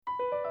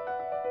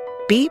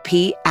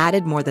BP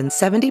added more than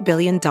 $70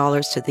 billion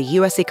to the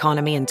U.S.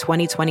 economy in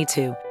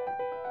 2022.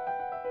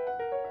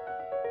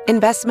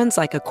 Investments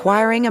like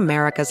acquiring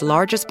America's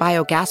largest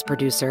biogas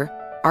producer,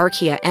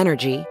 Archaea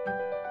Energy,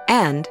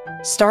 and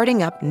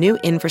starting up new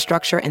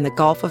infrastructure in the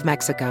Gulf of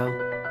Mexico.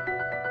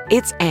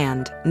 It's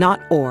and,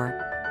 not or.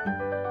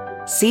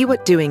 See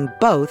what doing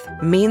both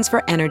means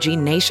for energy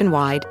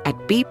nationwide at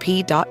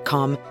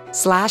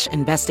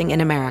bp.com/investing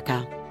in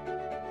America.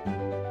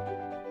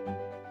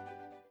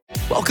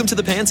 Welcome to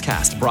the Pants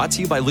Cast, brought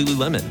to you by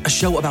Lululemon, a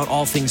show about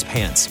all things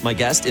pants. My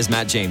guest is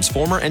Matt James,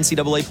 former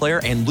NCAA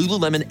player and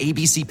Lululemon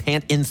ABC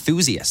pant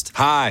enthusiast.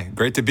 Hi,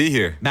 great to be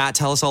here. Matt,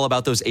 tell us all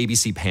about those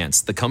ABC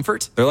pants. The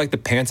comfort? They're like the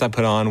pants I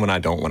put on when I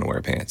don't want to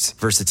wear pants.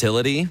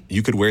 Versatility?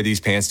 You could wear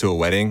these pants to a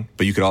wedding,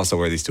 but you could also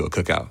wear these to a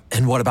cookout.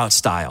 And what about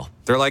style?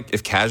 They're like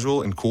if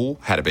casual and cool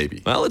had a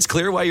baby. Well, it's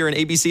clear why you're an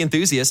ABC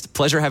enthusiast.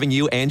 Pleasure having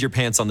you and your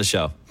pants on the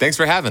show. Thanks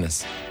for having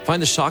us.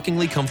 Find the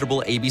shockingly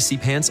comfortable ABC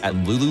pants at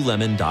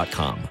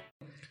lululemon.com.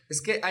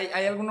 Es que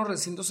hay algunos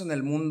recintos en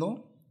el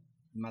mundo,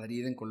 en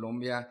Madrid, en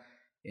Colombia,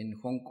 en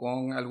Hong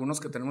Kong, algunos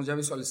que tenemos ya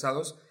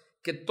visualizados,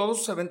 que todos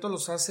sus eventos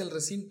los hace el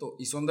recinto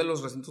y son de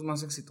los recintos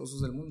más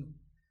exitosos del mundo.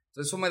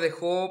 Entonces eso me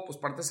dejó, pues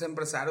parte de ser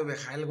empresario,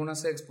 viajar a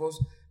algunas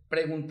expos,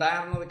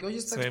 preguntarnos de que, oye,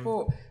 esta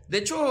expo... De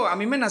hecho, a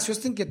mí me nació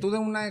esta inquietud de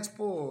una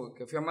expo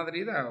que fui a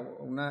Madrid, a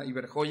una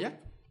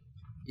Iberjoya,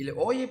 y le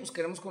oye, pues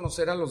queremos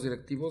conocer a los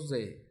directivos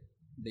de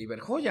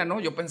Iberjoya, ¿no?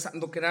 Yo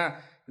pensando que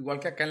era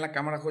igual que acá en la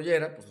Cámara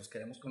Joyera, pues los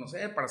queremos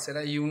conocer para hacer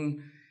ahí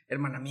un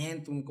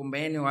hermanamiento, un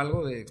convenio,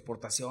 algo de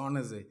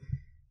exportaciones.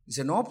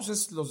 Dice, no, pues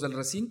es los del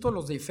recinto,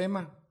 los de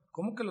IFEMA.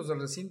 ¿Cómo que los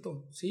del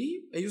recinto?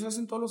 Sí, ellos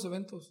hacen todos los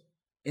eventos.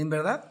 En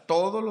verdad,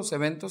 todos los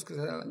eventos que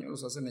se dan al año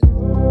los hacen ellos.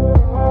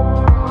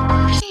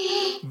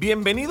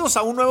 Bienvenidos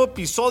a un nuevo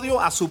episodio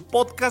a su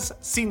podcast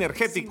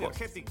Sinergéticos,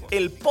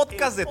 el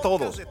podcast de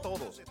todos.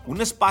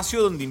 Un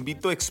espacio donde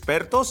invito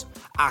expertos,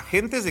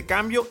 agentes de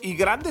cambio y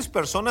grandes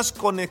personas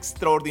con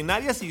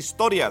extraordinarias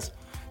historias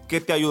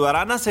que te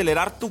ayudarán a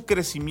acelerar tu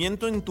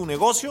crecimiento en tu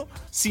negocio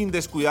sin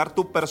descuidar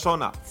tu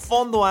persona,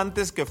 fondo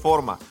antes que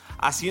forma,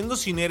 haciendo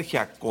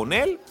sinergia con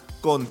él,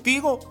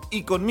 contigo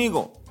y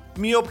conmigo.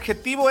 Mi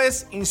objetivo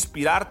es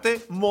inspirarte,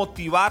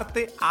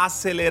 motivarte,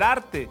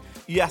 acelerarte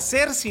y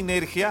hacer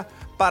sinergia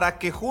para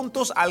que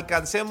juntos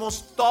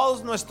alcancemos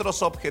todos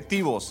nuestros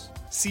objetivos.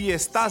 Si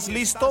estás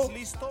listo,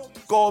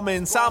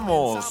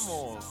 comenzamos.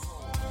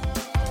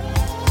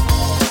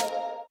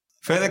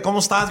 Fede, ¿cómo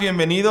estás?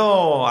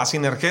 Bienvenido a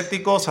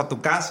Sinergéticos, a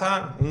tu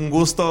casa. Un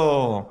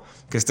gusto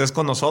que estés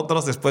con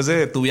nosotros después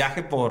de tu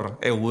viaje por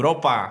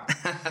Europa,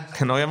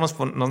 que no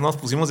nos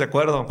pusimos de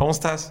acuerdo. ¿Cómo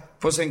estás?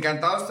 Pues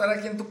encantado de estar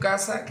aquí en tu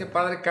casa. Qué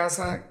padre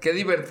casa, qué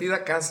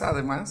divertida casa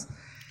además.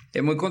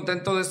 Muy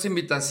contento de esta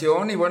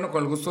invitación y bueno,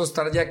 con el gusto de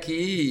estar ya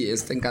aquí y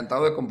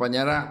encantado de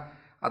acompañar a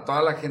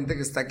toda la gente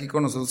que está aquí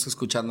con nosotros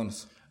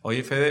escuchándonos.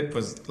 Oye, Fede,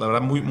 pues la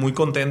verdad muy, muy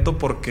contento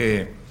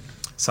porque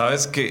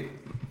sabes que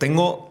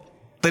tengo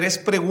 3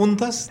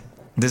 preguntas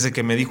desde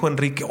que me dijo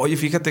Enrique, oye,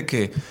 fíjate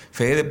que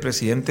Fede,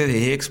 presidente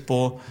de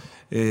Expo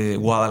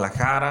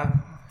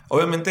Guadalajara,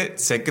 obviamente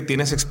sé que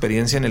tienes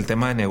experiencia en el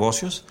tema de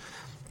negocios,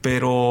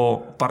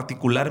 pero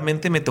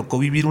particularmente me tocó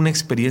vivir una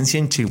experiencia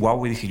en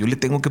Chihuahua y dije, yo le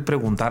tengo que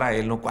preguntar a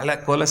él, ¿no? ¿Cuál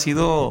ha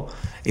sido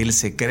el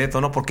secreto,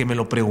 no? Porque me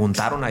lo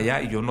preguntaron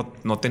allá y yo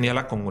no tenía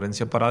la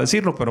congruencia para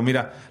decirlo, pero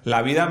mira,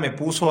 la vida me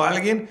puso a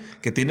alguien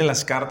que tiene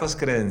las cartas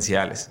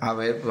credenciales. A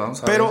ver, pues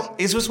vamos a ver. Pero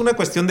eso es una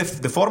cuestión de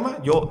forma.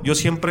 Yo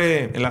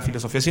siempre en la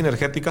filosofía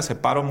sinergética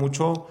separo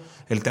mucho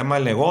el tema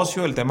del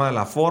negocio, el tema de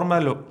la forma,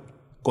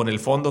 con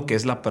el fondo que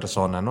es la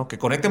persona, ¿no? Que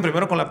conecten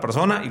primero con la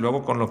persona y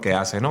luego con lo que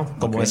hace, ¿no?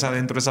 Como okay. Es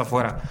adentro, es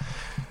afuera.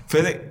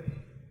 Fede,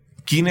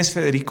 ¿quién es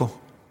Federico?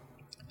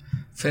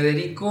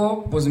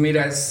 Federico, pues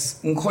mira, es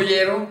un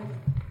joyero,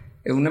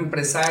 un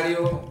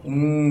empresario,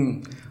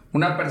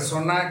 una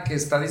persona que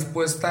está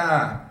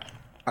dispuesta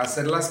a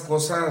hacer las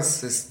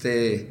cosas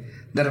de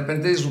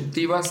repente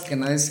disruptivas, que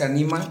nadie se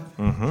anima.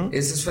 Uh-huh.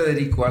 Ese es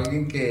Federico,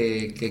 alguien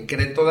que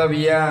cree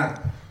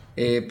todavía...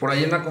 por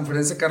ahí en una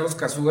conferencia Carlos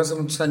Casuga hace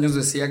muchos años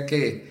decía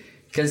que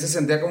él se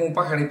sentía como un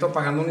pajarito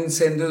apagando un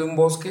incendio de un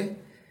bosque.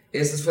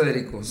 Ese es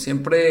Federico.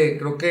 Siempre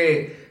creo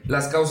que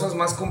las causas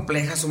más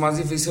complejas o más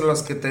difíciles,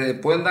 las que te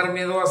pueden dar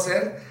miedo a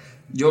hacer,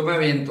 yo me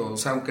aviento. O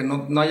sea, aunque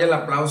no haya el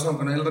aplauso,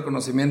 aunque no haya el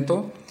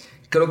reconocimiento,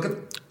 creo que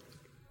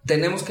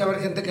tenemos que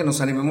haber gente que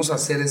nos animemos a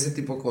hacer ese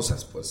tipo de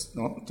cosas, pues,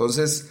 ¿no?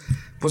 Entonces,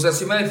 pues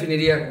así me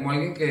definiría, como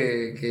alguien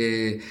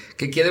que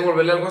quiere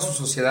devolverle algo a su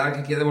sociedad,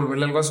 que quiere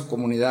devolverle algo a su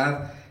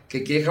comunidad,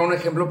 que quiere dejar un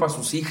ejemplo para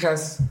sus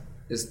hijas.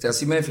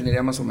 Así me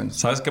definiría más o menos.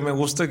 ¿Sabes qué me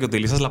gusta? Que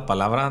utilizas la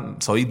palabra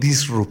soy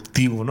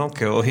disruptivo, ¿no?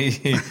 Que hoy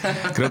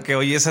creo que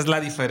hoy esa es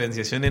la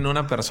diferenciación en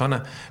una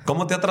persona.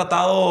 ¿Cómo te ha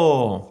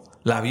tratado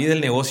la vida,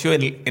 el negocio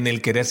en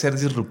el querer ser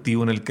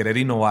disruptivo, en el querer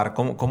innovar?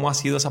 ¿Cómo ha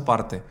sido esa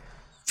parte?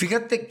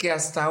 Fíjate que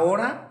hasta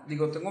ahora,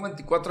 tengo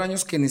 24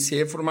 años que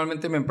inicié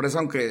formalmente mi empresa,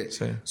 aunque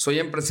sí. Soy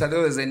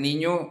empresario desde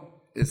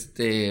niño.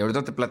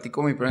 Ahorita te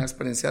platico mi primera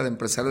experiencia de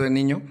empresario de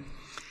niño.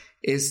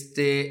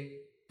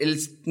 el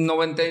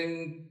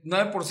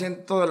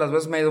 99% de las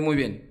veces me ha ido muy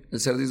bien el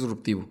ser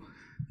disruptivo.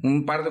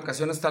 Un par de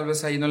ocasiones tal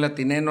vez ahí no le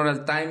atiné, no era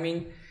el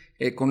timing,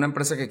 con una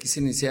empresa que quise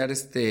iniciar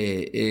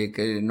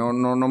que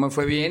no me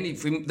fue bien y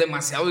fui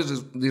demasiado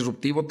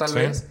disruptivo tal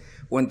vez,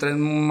 o entré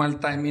en un mal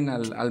timing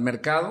al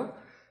mercado,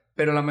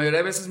 pero la mayoría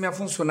de veces me ha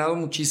funcionado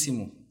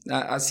muchísimo.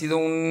 Ha sido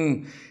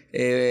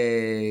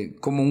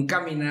como un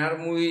caminar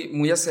muy,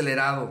 muy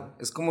acelerado.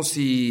 Es como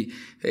si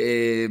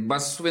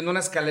vas subiendo una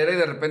escalera y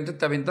de repente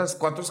te avientas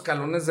 4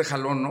 escalones de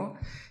jalón, ¿no?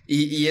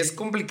 Y es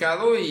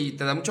complicado y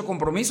te da mucho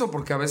compromiso,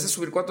 porque a veces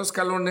subir 4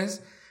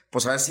 escalones,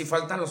 pues a veces sí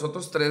faltan los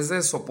otros 3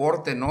 de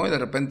soporte, ¿no? Y de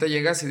repente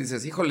llegas y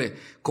dices, híjole,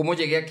 ¿cómo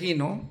llegué aquí,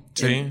 no?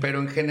 Sí. Pero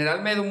en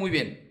general me ha ido muy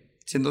bien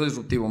siendo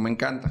disruptivo, me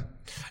encanta.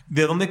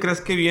 ¿De dónde crees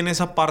que viene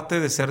esa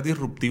parte de ser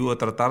disruptivo, de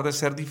tratar de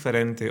ser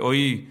diferente?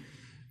 Hoy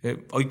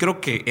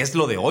creo que es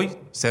lo de hoy,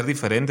 ser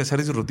diferente, ser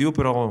disruptivo,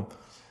 pero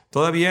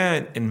todavía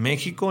en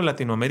México, en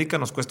Latinoamérica,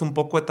 nos cuesta un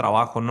poco de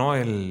trabajo, ¿no?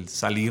 El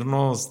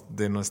salirnos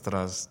de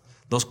nuestras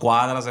 2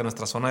 cuadras, de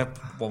nuestra zona de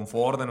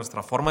confort, de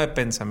nuestra forma de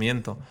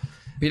pensamiento.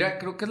 Mira,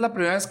 creo que es la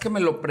primera vez que me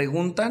lo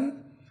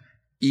preguntan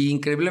y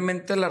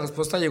increíblemente la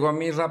respuesta llegó a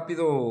mí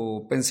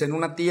rápido. Pensé en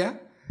una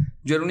tía.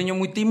 Yo era un niño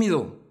muy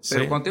tímido,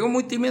 pero cuando digo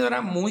muy tímido,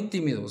 era muy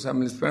tímido. O sea,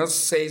 mis primeros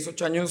 6,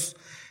 8 años,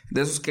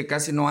 de esos que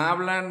casi no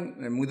hablan,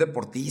 muy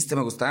deportista,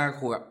 me gustaba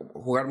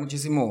jugar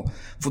muchísimo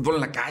fútbol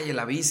en la calle,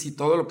 la bici,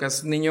 todo lo que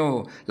hace un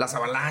niño, las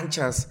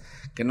avalanchas,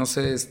 que no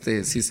sé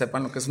si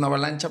sepan lo que es una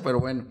avalancha, pero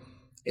bueno.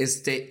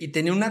 Y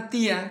tenía una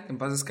tía, que en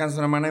paz descanse,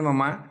 una hermana de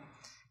mamá,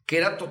 que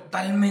era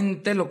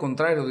totalmente lo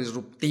contrario,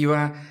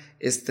 disruptiva,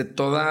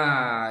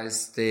 toda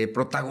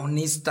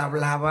protagonista,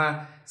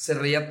 hablaba, se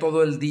reía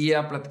todo el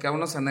día, platicaba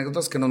unas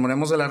anécdotas que nos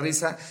moríamos de la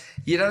risa,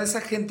 y era de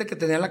esa gente que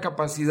tenía la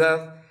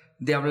capacidad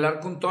de hablar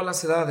con todas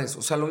las edades.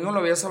 O sea, lo mismo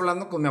lo veías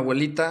hablando con mi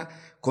abuelita,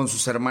 con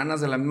sus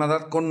hermanas de la misma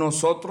edad, con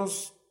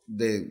nosotros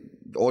de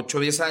 8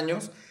 o 10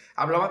 años,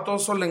 hablaba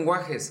todos esos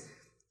lenguajes.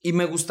 Y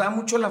me gustaba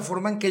mucho la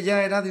forma en que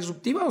ella era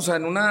disruptiva. O sea,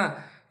 en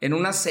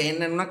una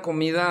cena, en una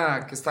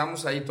comida que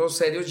estábamos ahí todos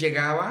serios,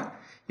 llegaba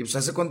y pues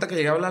hace cuenta que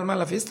llegaba el alma a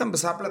la fiesta,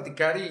 empezaba a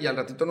platicar y al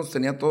ratito nos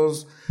tenía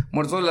todos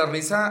muertos de la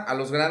risa, a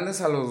los grandes,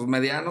 a los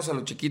medianos, a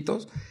los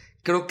chiquitos.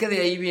 Creo que de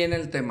ahí viene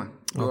el tema.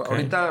 Okay.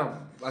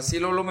 Ahorita, así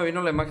luego me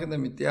vino la imagen de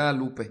mi tía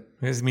Lupe.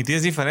 Mi tía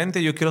es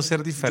diferente, yo quiero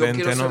ser diferente,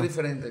 yo quiero ¿no? ser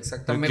diferente,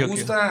 exacto. Me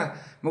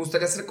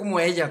gustaría ser como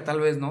ella, tal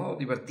vez, ¿no?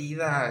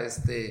 Divertida,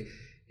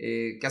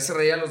 que hace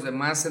reír a los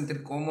demás,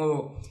 sentir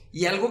cómodo.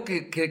 Y algo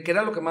que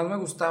era lo que más me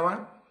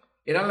gustaba,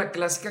 era la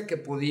clásica que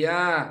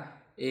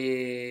podía,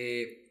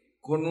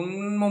 con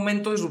un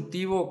momento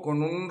disruptivo,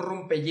 con un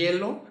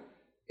rompehielo,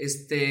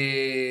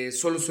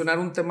 solucionar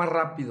un tema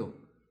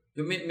rápido.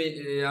 Yo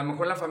a lo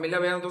mejor en la familia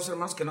había 2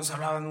 hermanos que no se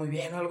hablaban muy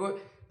bien o algo.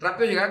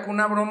 Rápido llegaba con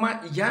una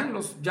broma y ya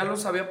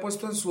los había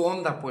puesto en su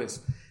onda,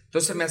 pues.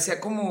 Entonces me hacía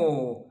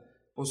como,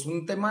 pues,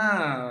 un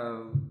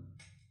tema,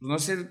 no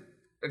sé,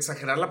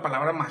 exagerar la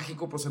palabra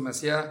mágico, pues se me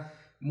hacía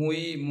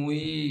muy,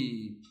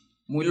 muy,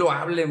 muy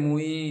loable,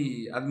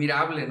 muy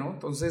admirable, ¿no?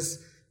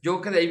 Entonces, yo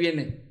creo que de ahí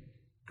viene.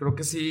 Creo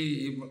que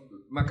sí,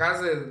 me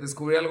acabas de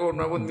descubrir algo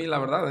nuevo en mí, la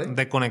verdad, ¿eh?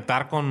 De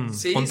conectar con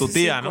tu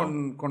tía, sí,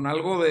 ¿no? Con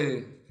algo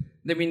de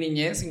mi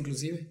niñez,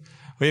 inclusive.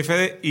 Oye,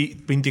 Fede,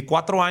 y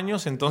 24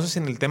 años entonces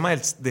en el tema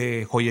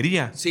de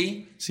joyería.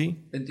 Sí.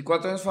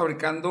 24 años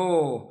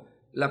fabricando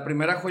la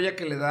primera joya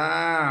que le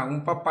da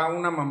un papá o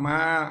una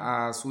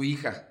mamá a su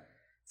hija.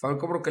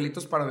 Fabrico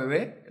brocelitos para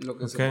bebé, lo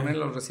que se ponen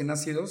los recién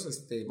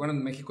nacidos. Bueno,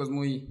 en México es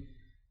muy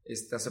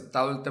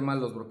aceptado el tema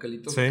de los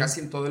brocelitos, casi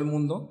en todo el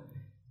mundo.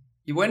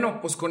 Y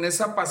bueno, pues con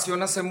esa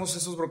pasión hacemos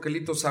esos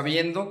brocelitos,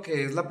 sabiendo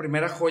que es la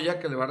primera joya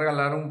que le va a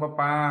regalar un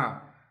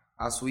papá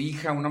a su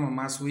hija, una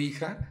mamá a su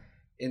hija.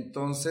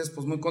 Entonces,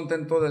 pues muy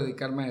contento de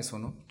dedicarme a eso,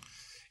 ¿no?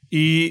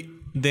 Y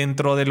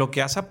dentro de lo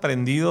que has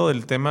aprendido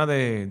del tema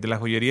de la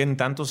joyería en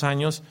tantos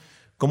años,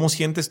 ¿cómo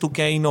sientes tú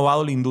que ha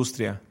innovado la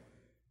industria?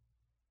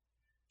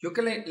 Yo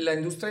creo que la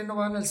industria ha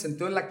innovado en el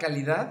sentido de la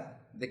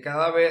calidad, de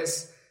cada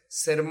vez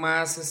ser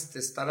más,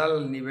 estar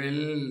al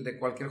nivel de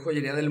cualquier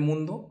joyería del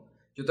mundo.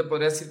 Yo te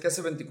podría decir que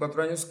hace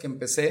 24 años que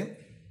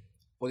empecé,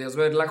 podías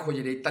ver la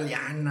joyería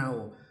italiana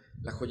o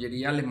la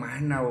joyería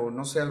alemana o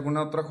no sé,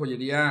 alguna otra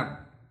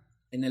joyería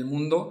en el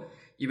mundo,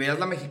 y veías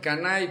la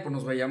mexicana y pues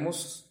nos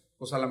veíamos,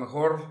 pues a lo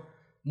mejor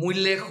muy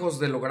lejos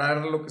de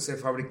lograr lo que se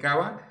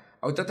fabricaba.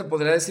 Ahorita te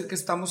podría decir que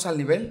estamos al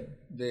nivel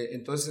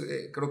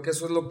entonces creo que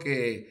eso es lo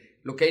que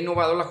ha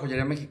innovado la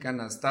joyería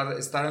mexicana,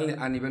 estar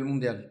a nivel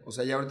mundial. O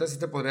sea, ya ahorita sí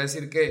te podría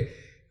decir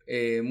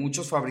que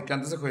muchos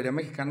fabricantes de joyería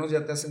mexicanos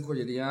ya te hacen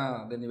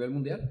joyería de nivel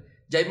mundial.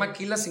 Ya hay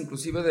maquilas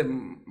inclusive de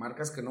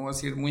marcas que no voy a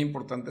decir muy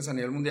importantes a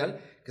nivel mundial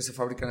que se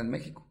fabrican en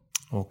México.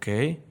 Ok.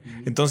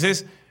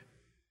 Entonces,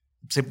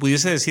 ¿se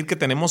pudiese decir que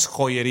tenemos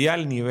joyería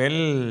al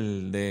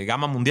nivel de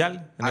gama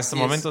mundial en estos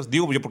momentos?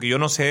 Digo, porque yo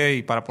no sé,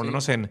 y para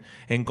ponernos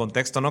en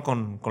contexto, ¿no?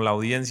 Con la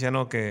audiencia,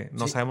 ¿no? Que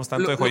no sabemos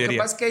tanto de joyería. Lo que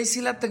pasa es que ahí sí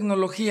la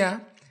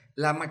tecnología,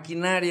 la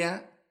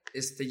maquinaria,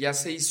 ya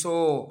se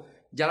hizo,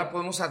 ya la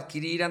podemos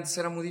adquirir. Antes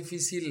era muy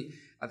difícil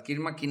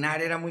adquirir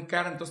maquinaria, era muy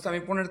cara. Entonces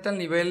también ponerte al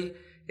nivel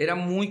era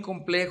muy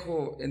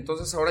complejo.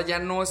 Entonces ahora ya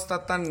no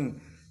está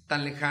tan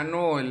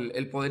lejano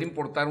el poder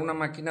importar una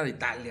máquina de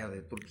Italia,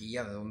 de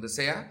Turquía, de donde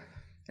sea.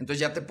 Entonces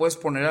ya te puedes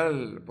poner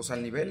al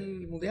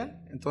nivel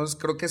mundial. Entonces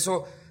creo que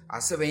eso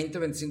hace 20,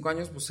 25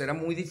 años pues era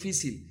muy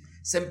difícil.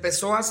 Se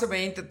empezó hace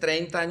 20,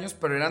 30 años,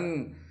 pero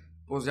eran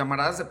pues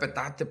llamaradas de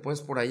petate,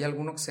 pues por ahí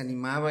alguno que se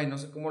animaba y no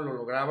sé cómo lo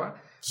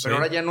lograba, sí. Pero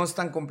ahora ya no es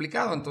tan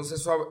complicado.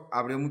 Entonces eso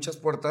abrió muchas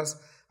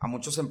puertas a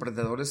muchos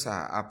emprendedores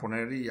a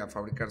poner y a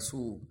fabricar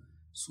su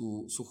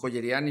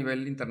joyería a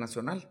nivel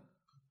internacional.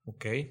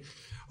 Ok.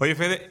 Oye,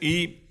 Fede,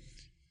 ¿y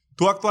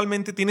tú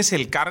actualmente tienes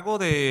el cargo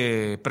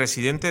de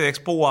presidente de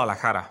Expo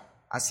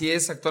Guadalajara? Así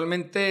es,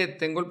 actualmente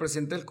tengo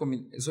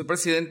soy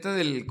presidente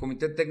del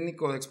comité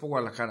técnico de Expo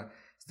Guadalajara,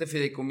 este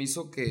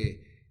fideicomiso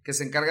que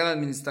se encarga de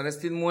administrar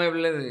este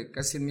inmueble de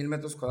casi 1,000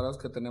 metros cuadrados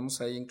que tenemos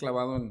ahí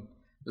enclavado en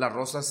Las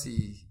Rosas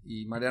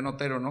y Mariano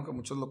Otero, ¿no? Que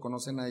muchos lo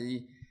conocen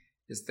ahí,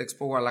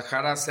 Expo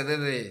Guadalajara, sede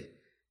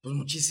de pues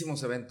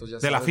muchísimos eventos. Ya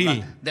de la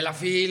FIL. De la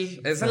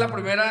FIL. Esa es la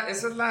primera,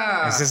 ese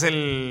es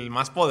el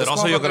más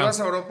poderoso, yo creo. Es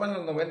como cuando ibas a Europa en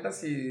los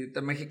 90s y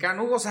te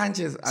mexicano, Hugo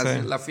Sánchez.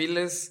 Sí. La FIL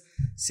es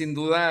sin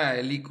duda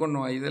el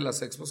ícono ahí de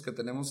las expos que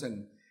tenemos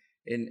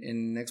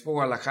en Expo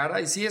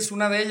Guadalajara. Y sí, es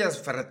una de ellas,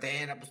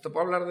 ferretera, pues te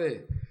puedo hablar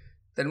de...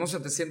 Tenemos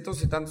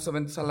 700 y tantos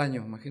eventos al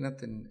año,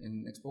 imagínate,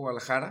 en Expo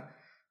Guadalajara.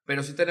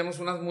 Pero sí tenemos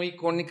unas muy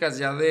icónicas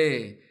ya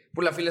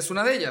pues la FIL es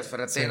una de ellas,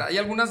 ferretera. Sí. Hay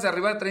algunas de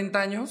arriba de 30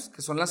 años,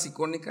 que son las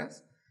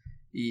icónicas.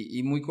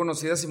 Y muy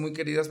conocidas y muy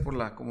queridas por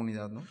la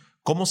comunidad, ¿no?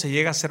 ¿Cómo se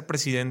llega a ser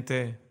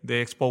presidente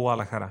de Expo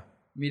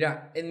Guadalajara?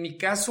 Mira, en mi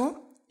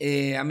caso,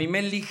 a mí me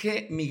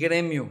elige mi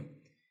gremio.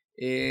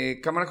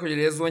 Cámara de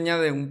Joyería es dueña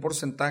de un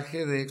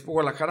porcentaje de Expo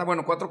Guadalajara.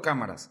 Bueno, 4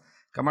 cámaras.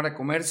 Cámara de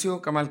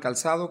Comercio, Cámara del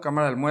Calzado,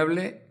 Cámara del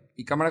Mueble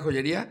y Cámara de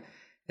Joyería.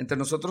 Entre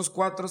nosotros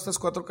estas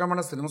 4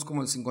 cámaras tenemos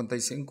como el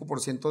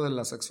 55% de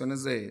las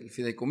acciones del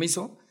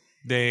fideicomiso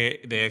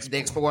de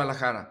Expo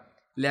Guadalajara.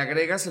 Le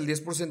agregas el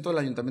 10% del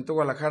Ayuntamiento de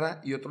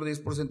Guadalajara y otro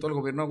 10% del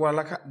gobierno de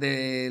Guadalajara,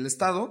 del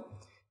estado.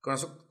 Con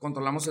eso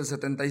controlamos el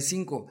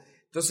 75%.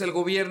 Entonces el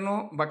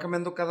gobierno va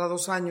cambiando cada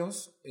 2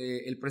 años.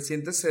 El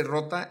presidente se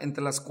rota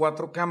entre las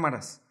 4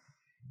 cámaras.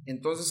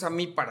 Entonces a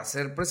mí, para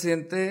ser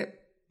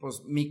presidente,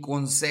 pues mi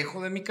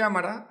consejo de mi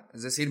cámara,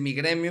 es decir, mi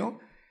gremio,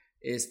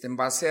 en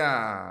base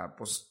a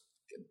pues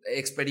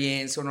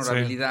experiencia,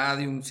 honorabilidad,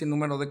 sí. Y un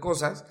sinnúmero de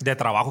cosas. De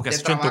trabajo que has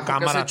hecho en tu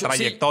cámara,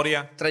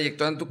 trayectoria. Sí,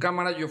 trayectoria en tu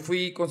cámara. Yo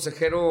fui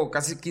consejero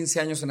casi 15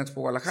 años en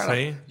Expo Guadalajara.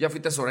 Sí. Ya fui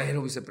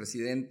tesorero,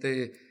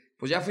 vicepresidente.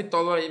 Pues ya fui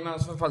todo ahí,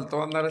 más me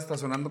faltó andar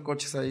estacionando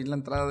coches ahí en la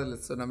entrada del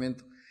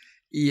estacionamiento.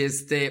 Y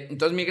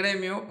entonces mi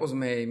gremio pues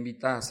me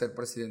invita a ser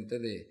presidente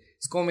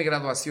es como mi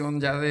graduación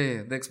ya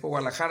de Expo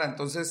Guadalajara.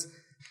 Entonces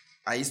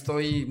ahí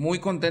estoy muy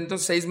contento.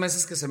 6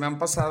 meses que se me han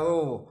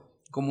pasado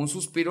como un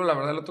suspiro. La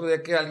verdad, el otro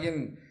día que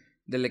alguien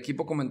del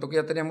equipo comentó que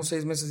ya teníamos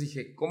 6 meses,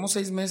 dije, ¿cómo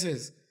 6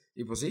 meses?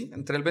 Y pues sí,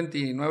 entré el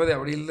 29 de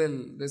abril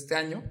de este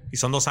año. Y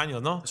son 2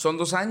 años, ¿no? Son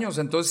 2 años,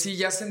 entonces sí,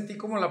 ya sentí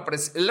como la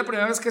presión. Es la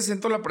primera vez que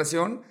siento la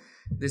presión,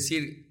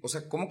 decir, o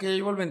sea, ¿cómo que ya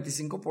llevo el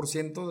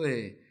 25%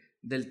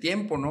 del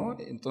tiempo, no?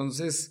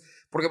 Entonces,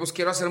 porque pues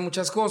quiero hacer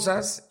muchas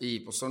cosas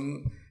y pues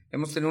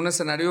hemos tenido un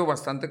escenario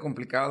bastante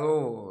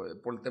complicado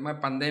por el tema de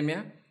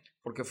pandemia,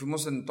 porque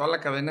fuimos en toda la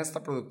cadena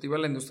esta productiva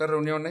de la industria de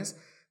reuniones,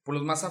 por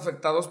los más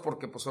afectados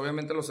porque pues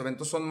obviamente los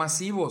eventos son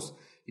masivos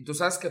y tú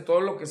sabes que todo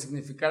lo que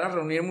significara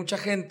reunir mucha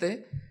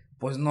gente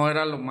pues no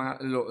era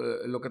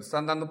lo que te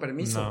están dando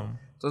permiso. No.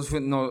 Entonces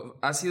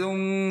ha sido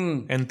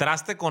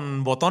Entraste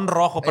con botón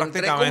rojo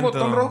prácticamente. Entré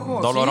con botón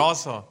rojo.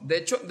 Doloroso.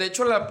 Sí. De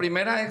hecho la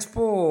primera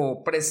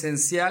expo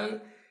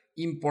presencial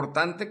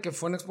importante que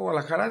fue en Expo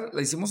Guadalajara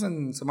la hicimos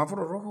en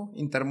semáforo rojo,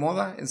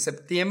 Intermoda, en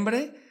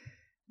septiembre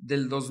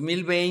del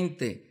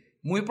 2020.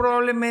 Muy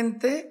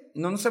probablemente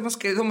no nos hemos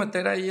querido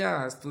meter ahí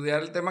a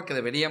estudiar el tema que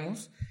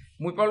deberíamos.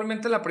 Muy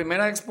probablemente la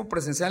primera expo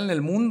presencial en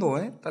el mundo,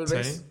 tal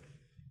vez.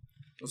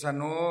 Sí. O sea,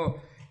 no...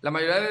 La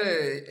mayoría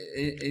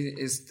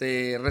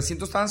de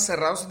recintos estaban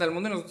cerrados en el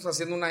mundo y nosotros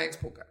haciendo una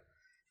expo, cara.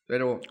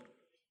 Pero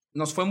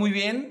nos fue muy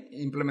bien.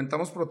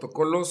 Implementamos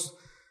protocolos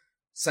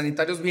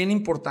sanitarios bien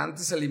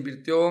importantes. Se le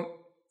invirtió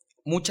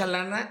mucha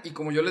lana y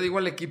como yo le digo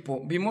al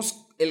equipo,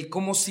 vimos el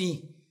cómo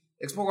sí.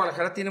 Expo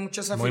Guadalajara tiene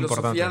mucha esa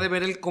filosofía de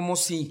ver el cómo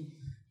sí,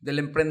 del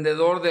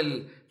emprendedor,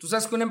 tú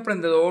sabes que un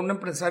emprendedor, un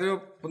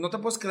empresario, pues no te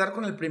puedes quedar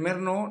con el primer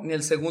no, ni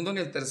el segundo, ni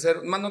el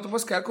tercero, más no te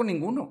puedes quedar con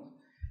ninguno.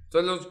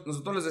 Entonces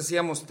nosotros les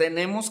decíamos,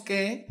 tenemos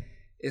que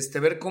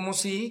ver cómo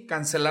sí,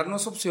 cancelar no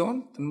es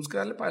opción, tenemos que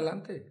darle para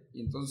adelante.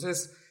 Y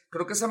entonces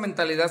creo que esa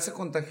mentalidad se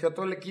contagió a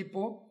todo el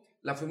equipo,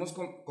 la fuimos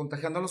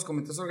contagiando a los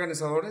comités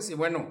organizadores y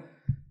bueno,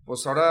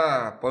 pues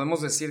ahora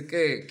podemos decir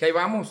que ahí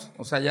vamos,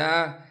 o sea,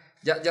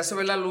 ya se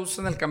ve la luz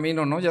en el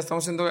camino, ¿no? Ya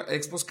estamos haciendo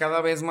expos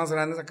cada vez más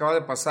grandes. Acaba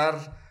de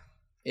pasar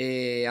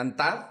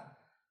ANTAD,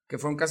 que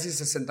fueron casi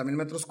 60,000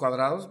 metros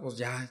cuadrados. Pues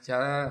ya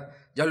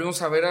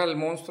volvimos a ver al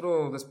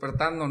monstruo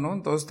despertando, ¿no?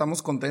 Entonces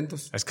estamos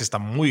contentos. Es que está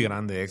muy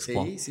grande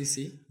Expo.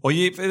 Sí.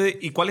 Oye, Fede,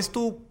 ¿y cuál es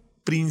tu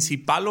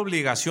principal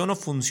obligación o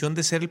función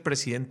de ser el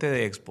presidente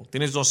de Expo?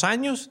 Tienes 2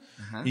 años.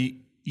 Ajá.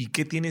 Y ¿Y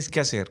qué tienes que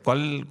hacer?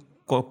 ¿Cuál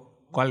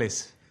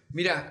es?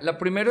 Mira, la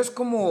primera es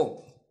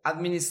como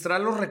administrar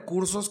los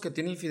recursos que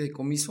tiene el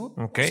fideicomiso.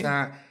 Okay. O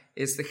sea,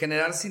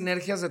 generar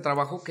sinergias de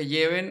trabajo que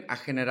lleven a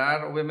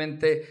generar,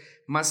 obviamente,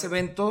 más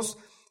eventos.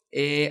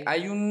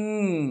 Hay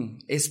un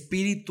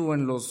espíritu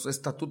en los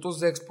estatutos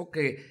de Expo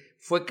que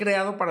fue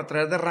creado para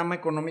traer derrama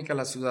económica a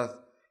la ciudad.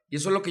 Y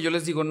eso es lo que yo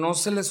les digo, no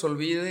se les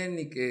olvide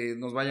ni que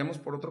nos vayamos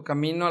por otro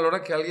camino. A la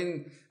hora que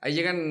ahí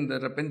llegan de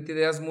repente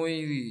ideas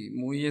muy,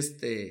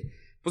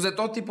 pues de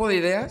todo tipo de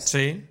ideas.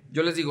 Sí.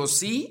 Yo les digo,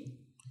 sí,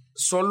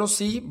 solo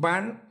sí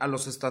van a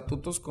los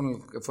estatutos con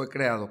los que fue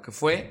creado, que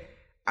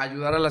fue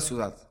ayudar a la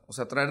ciudad, o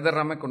sea, traer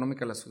derrama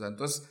económica a la ciudad.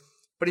 Entonces,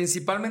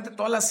 principalmente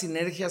todas las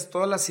sinergias,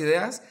 todas las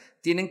ideas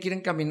tienen que ir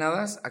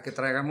encaminadas a que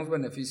traigamos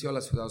beneficio a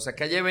la ciudad. O sea,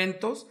 que haya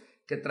eventos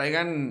que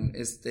traigan,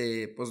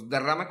 pues,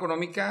 derrama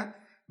económica,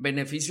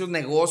 beneficios,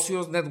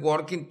 negocios,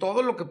 networking,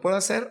 todo lo que pueda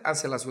hacer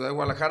hacia la ciudad de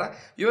Guadalajara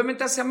y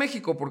obviamente hacia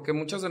México, porque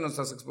muchas de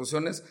nuestras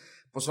exposiciones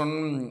pues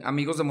son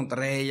amigos de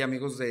Monterrey,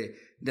 amigos de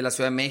la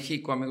Ciudad de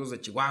México, amigos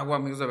de Chihuahua,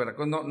 amigos de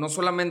Veracruz. No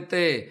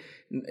solamente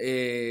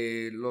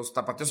los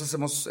tapatíos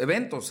hacemos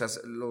eventos, o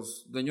sea,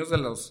 los dueños de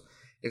las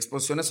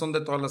exposiciones son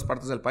de todas las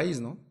partes del país,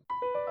 ¿no?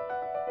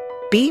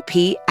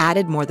 BP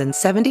added more than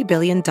 $70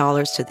 billion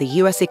to the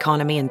U.S.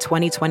 economy in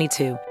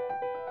 2022.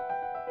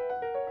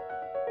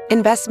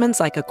 Investments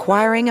like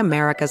acquiring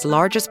America's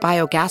largest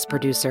biogas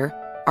producer,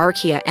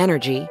 Archaea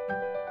Energy,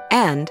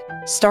 and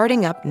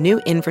starting up new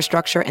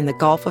infrastructure in the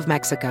Gulf of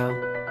Mexico.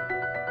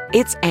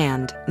 It's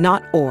and,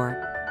 not or.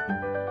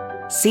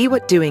 See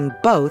what doing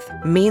both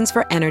means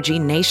for energy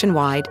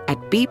nationwide at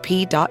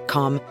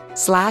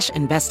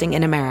bp.com/investing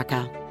in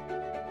America.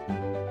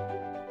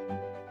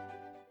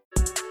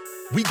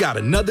 We got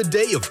another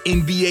day of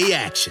NBA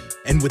action.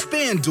 And with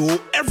FanDuel,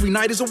 every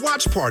night is a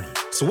watch party.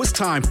 So it's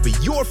time for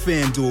your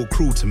FanDuel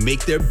crew to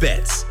make their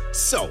bets.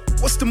 So,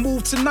 what's the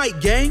move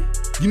tonight, gang?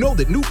 You know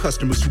that new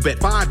customers who bet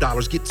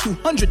 $5 get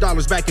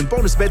 $200 back in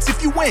bonus bets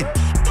if you win.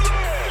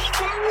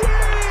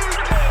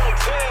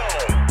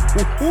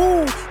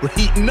 Woohoo! We're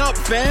heating up,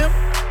 fam!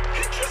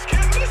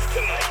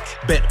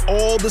 Bet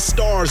all the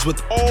stars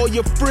with all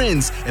your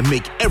friends and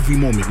make every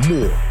moment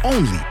more.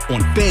 Only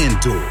on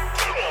FanDuel.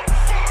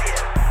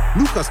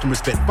 New customers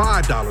bet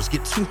 $5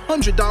 get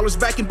 $200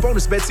 back in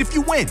bonus bets if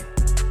you win.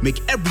 Make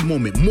every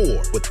moment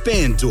more with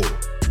FanDuel.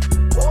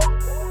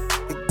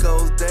 It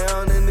goes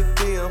down in the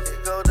DM.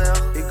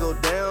 It go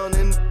down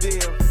in the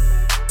DM.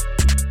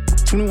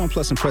 21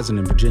 plus and present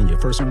in Virginia.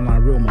 First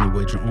online real money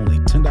wager only.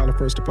 $10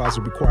 first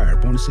deposit required.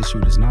 Bonus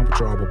issued is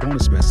non-withdrawable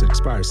bonus vest that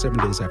expires 7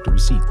 days after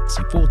receipt.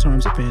 See full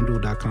terms at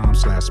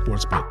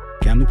FanDuel.com/sportsbook.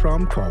 Gambling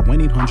problem? Call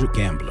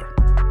 1-800-GAMBLER.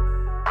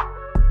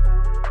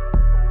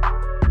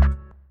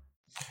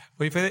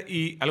 Oye, Fede,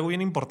 y algo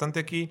bien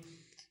importante aquí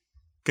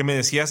que me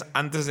decías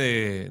antes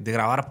de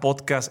grabar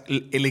podcast,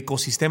 el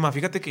ecosistema.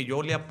 Fíjate que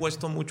yo le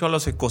apuesto mucho a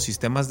los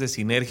ecosistemas de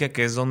sinergia,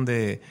 que es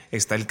donde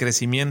está el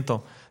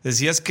crecimiento.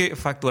 Decías que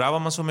facturaba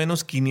más o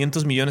menos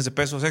 500 millones de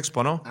pesos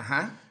Expo, ¿no?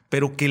 Ajá.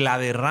 Pero que la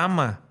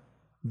derrama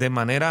de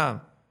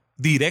manera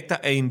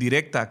directa e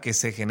indirecta que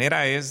se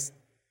genera es...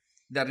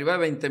 de arriba de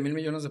 20 mil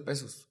millones de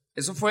pesos.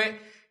 Eso fue...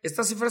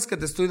 Estas cifras que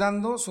te estoy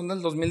dando son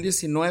del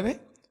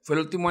 2019... Fue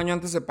el último año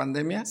antes de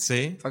pandemia.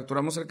 Sí.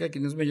 Facturamos cerca de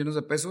 500 millones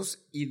de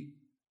pesos y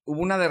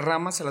hubo una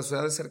derrama hacia la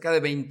ciudad de cerca de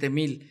 20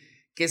 mil.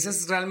 Que esa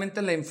es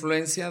realmente la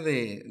influencia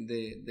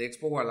de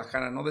Expo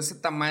Guadalajara, ¿no? De ese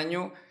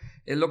tamaño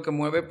es lo que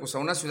mueve pues, a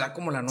una ciudad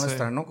como la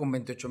nuestra, sí, ¿no? Con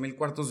 28 mil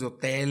cuartos de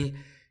hotel,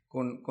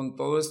 con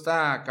toda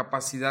esta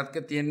capacidad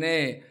que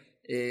tiene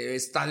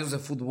estadios de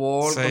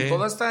fútbol, sí, con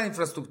toda esta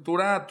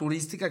infraestructura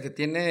turística que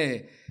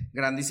tiene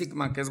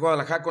grandísima, que es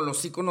Guadalajara, con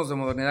los íconos de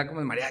modernidad como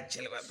el mariachi,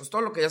 pues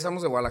todo lo que ya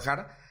sabemos de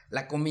Guadalajara.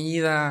 La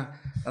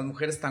comida, las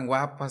mujeres tan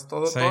guapas,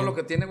 todo lo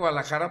que tiene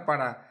Guadalajara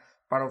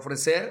para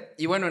ofrecer.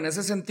 Y bueno, en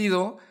ese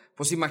sentido,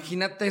 pues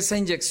imagínate esa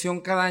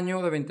inyección cada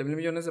año de 20 mil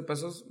millones de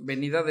pesos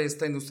venida de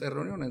esta industria de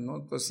reuniones, ¿no?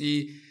 Entonces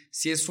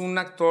sí es un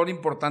actor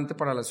importante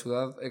para la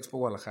ciudad Expo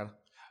Guadalajara.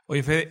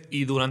 Oye, Fede,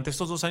 ¿y durante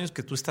estos 2 años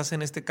que tú estás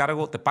en este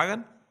cargo, te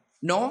pagan?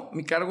 No,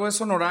 mi cargo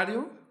es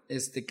honorario,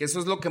 que eso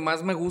es lo que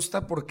más me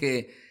gusta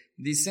porque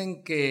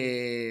dicen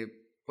que...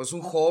 pues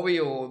un hobby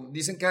o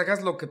dicen que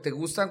hagas lo que te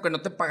gusta aunque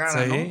no te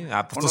pagaran, sí,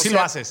 ¿no? Pues tú sí lo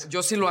haces.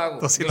 Yo sí lo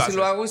hago. Yo sí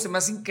lo hago y se me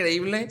hace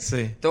increíble.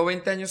 Sí. Tengo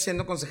 20 años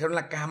siendo consejero en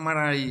la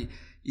Cámara y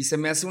se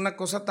me hace una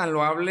cosa tan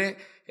loable.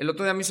 El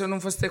otro día me hicieron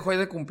un festejo ahí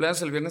de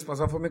cumpleaños, el viernes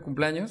pasado fue mi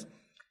cumpleaños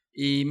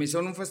y me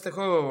hicieron un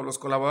festejo los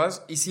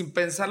colaboradores y sin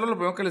pensarlo lo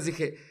primero que les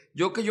dije,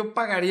 yo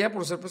pagaría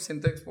por ser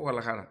presidente de Expo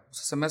Guadalajara. O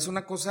sea, se me hace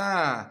una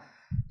cosa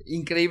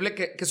increíble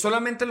que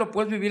solamente lo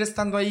puedes vivir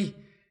estando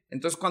ahí.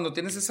 Entonces, cuando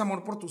tienes ese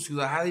amor por tu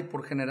ciudad y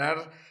por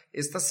generar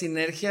estas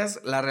sinergias,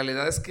 la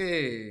realidad es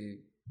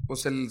que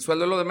pues el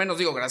sueldo es lo de menos.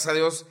 Digo, gracias a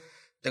Dios,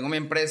 tengo mi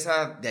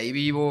empresa, de ahí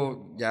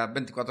vivo, ya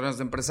 24 años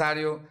de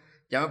empresario.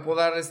 Ya me puedo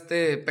dar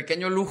este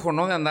pequeño lujo,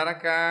 ¿no? De andar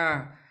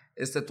acá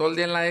todo el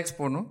día en la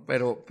Expo, ¿no?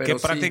 Pero que sí,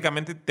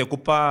 prácticamente te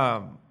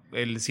ocupa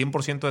el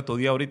 100% de tu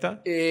día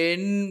ahorita.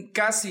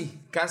 Casi.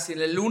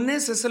 El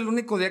lunes es el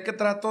único día que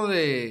trato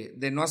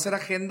de no hacer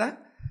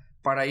agenda.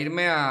 para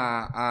irme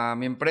a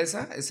mi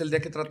empresa. Es el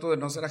día que trato de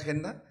no hacer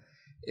agenda.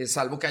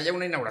 Salvo que haya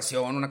una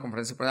inauguración, una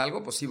conferencia, pero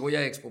algo, pues sí voy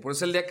a Expo. Por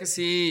eso el día que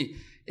sí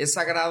es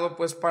sagrado,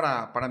 pues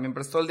para mi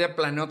empresa. Todo el día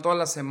planeo toda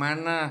la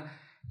semana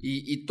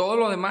y todo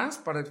lo demás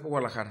para Expo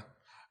Guadalajara.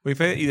 Oye,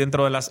 Fede, y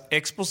dentro de las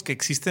expos que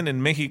existen en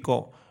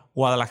México,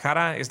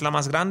 ¿Guadalajara es la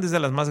más grande, es de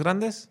las más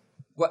grandes?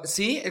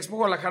 Sí, Expo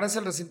Guadalajara es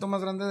el recinto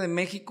más grande de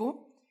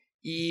México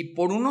y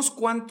por unos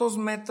cuantos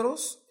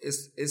metros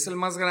es el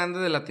más grande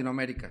de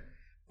Latinoamérica.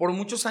 Por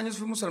muchos años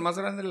fuimos el más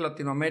grande de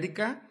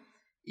Latinoamérica.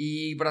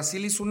 Y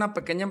Brasil hizo una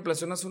pequeña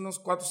ampliación hace unos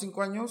 4 o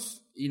 5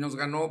 años y nos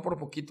ganó por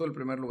poquito el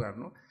primer lugar,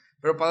 ¿no?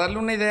 Pero para darle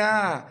una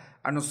idea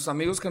a nuestros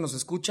amigos que nos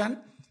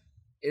escuchan,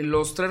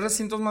 los 3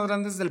 recintos más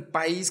grandes del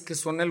país, que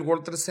son el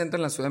World Trade Center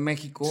en la Ciudad de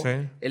México, sí,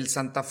 el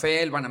Santa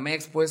Fe, el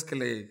Banamex, pues,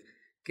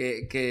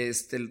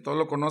 todos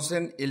lo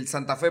conocen, el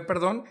Santa Fe,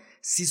 perdón,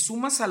 si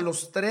sumas a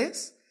los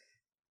 3,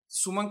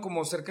 suman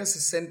como cerca de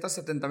 60,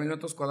 70 mil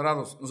metros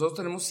cuadrados. Nosotros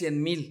tenemos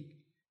 100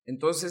 mil.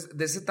 Entonces,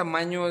 de ese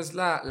tamaño es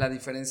la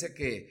diferencia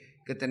que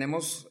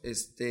tenemos,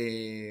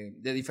 de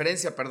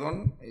diferencia,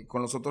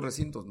 con los otros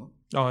recintos, ¿no?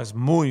 No, es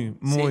muy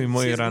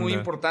grande. Es muy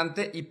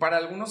importante y para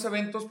algunos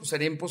eventos pues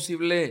sería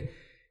imposible,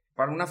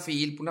 para una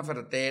FIL, una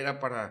ferretera,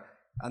 para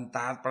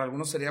ANTAD, para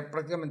algunos sería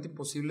prácticamente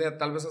imposible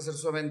tal vez hacer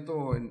su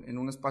evento en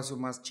un espacio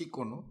más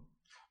chico, ¿no?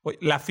 Oye,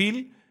 la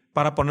FIL,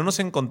 para ponernos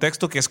en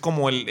contexto, que es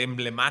como el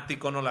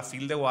emblemático, ¿no? La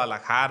FIL de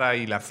Guadalajara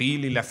y la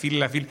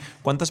FIL,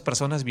 ¿cuántas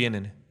personas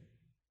vienen?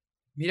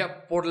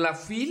 Mira, por la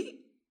FIL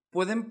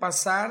pueden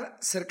pasar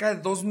cerca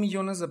de 2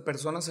 millones de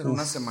personas en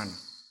una semana,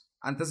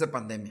 antes de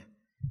pandemia.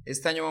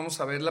 Este año vamos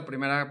a ver la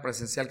primera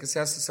presencial que se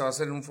hace, se va a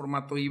hacer en un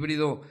formato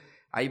híbrido.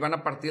 Ahí van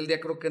a partir el día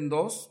creo que en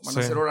 2, van a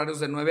hacer horarios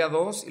de 9 a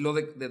 2 y luego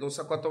de 2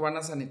 a 4 van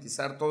a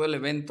sanitizar todo el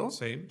evento,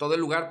 todo el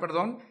lugar,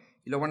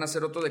 y luego van a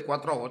hacer otro de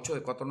 4 a 8,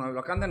 de 4 a 9.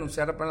 Lo acaban de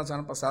anunciar apenas la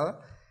semana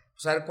pasada.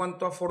 Pues a ver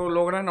cuánto aforo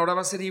logran. Ahora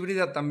va a ser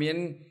híbrida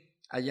también.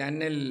 Allá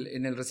en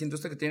el recinto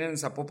que tienen en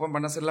Zapopan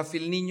van a hacer la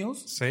FIL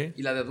niños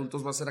y la de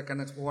adultos va a ser acá en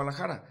Expo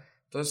Guadalajara.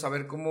 Entonces, a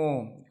ver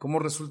cómo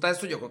resulta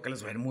esto. Yo creo que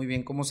les va a ir muy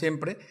bien como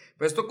siempre.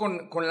 Pero esto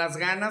con las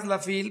ganas, la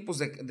FIL, pues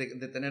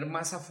de tener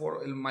más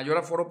aforo, el mayor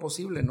aforo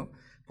posible, ¿no?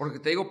 Porque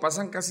te digo,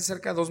 pasan casi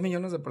cerca de 2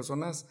 millones de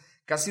personas,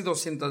 casi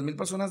 200,000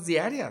 personas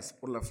diarias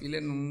por la FIL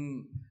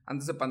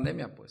antes de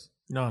pandemia, pues.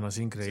 No, es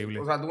increíble. Sí,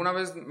 o sea, alguna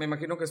vez me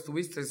imagino que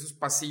estuviste esos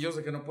pasillos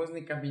de que no puedes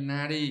ni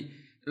caminar y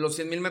los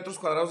 100,000 metros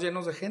cuadrados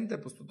llenos de gente,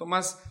 pues tú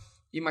tomas,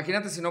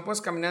 imagínate, si no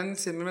puedes caminar en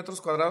 100,000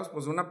 metros cuadrados,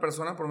 pues de una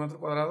persona por metro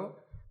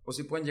cuadrado, pues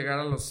sí pueden llegar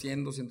a los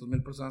 100,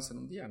 200,000 personas en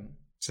un día, ¿no?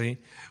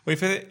 Sí. Oye,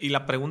 Fede, y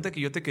la pregunta que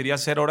yo te quería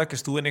hacer ahora que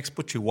estuve en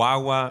Expo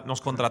Chihuahua,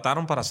 nos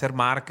contrataron para hacer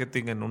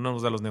marketing en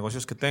uno de los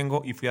negocios que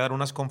tengo y fui a dar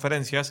unas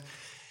conferencias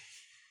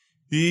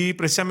y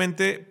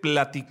precisamente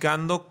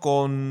platicando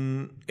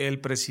con el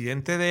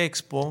presidente de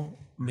Expo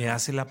me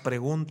hace la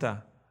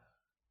pregunta,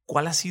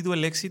 ¿cuál ha sido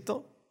el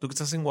éxito? Tú que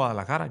estás en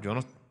Guadalajara, yo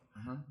no,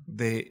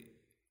 de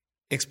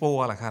Expo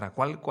Guadalajara,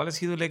 ¿cuál ha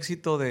sido el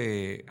éxito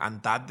de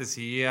ANTAD,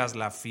 decías,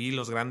 la FIL,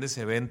 los grandes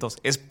eventos?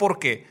 ¿Es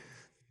porque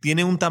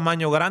tiene un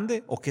tamaño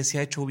grande o qué se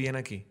ha hecho bien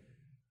aquí?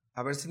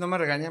 A ver si no me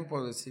regañan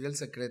por decir el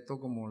secreto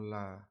como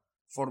la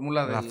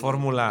fórmula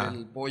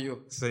del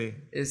pollo. Sí.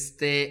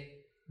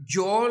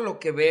 Yo lo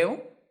que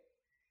veo,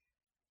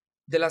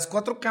 de las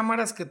 4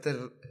 cámaras que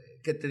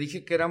te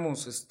dije que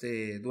éramos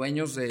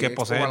dueños de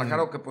Expo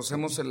Guadalajara o que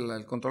poseemos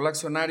el control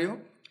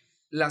accionario,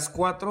 las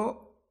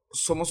 4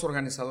 somos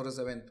organizadores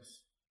de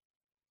eventos.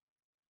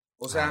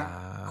 O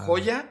sea,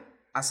 Joya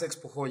hace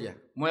Expo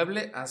Joya,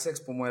 Mueble hace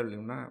Expo Mueble,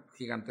 una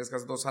gigantesca,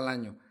 2 al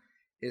año.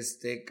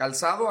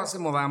 Calzado hace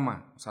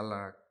Modama, o sea,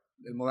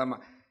 el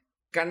Modama.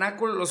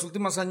 Canaco los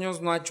últimos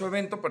años no ha hecho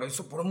evento, pero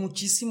hizo por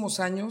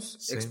muchísimos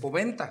años Expo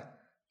Venta,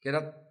 que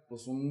era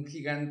pues un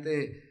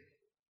gigante.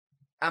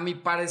 A mi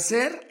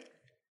parecer,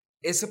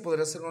 ese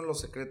podría ser uno de los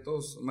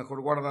secretos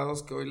mejor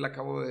guardados que hoy le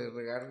acabo de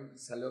regar,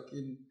 salió aquí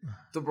en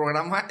tu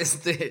programa,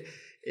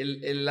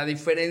 la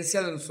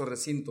diferencia de nuestro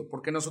recinto,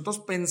 porque nosotros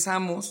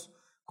pensamos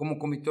como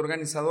comité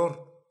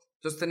organizador,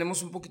 entonces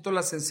tenemos un poquito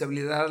la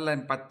sensibilidad, la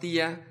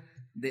empatía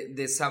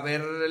de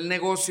saber el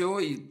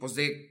negocio y pues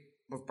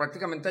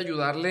prácticamente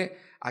ayudarle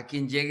a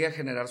quien llegue a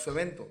generar su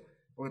evento,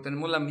 porque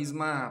tenemos la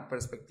misma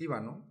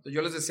perspectiva, ¿no? Entonces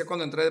yo les decía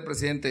cuando entré de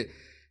presidente,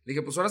 le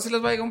dije, pues ahora sí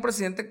les va a llegar un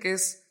presidente que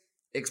es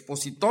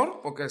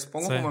expositor, porque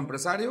expongo como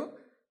empresario,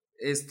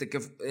 que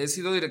he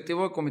sido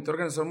directivo de comité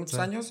organizador muchos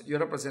años y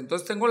ahora presidente.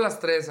 Entonces tengo las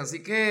 3,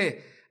 así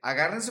que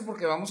agárrense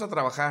porque vamos a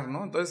trabajar,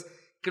 ¿no? Entonces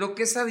creo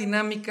que esa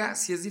dinámica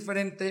sí es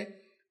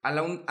diferente a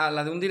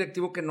la de un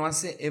directivo que no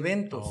hace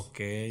eventos.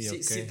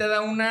 Sí te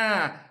da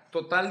una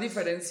total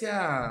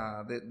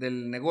diferencia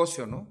del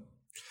negocio, ¿no?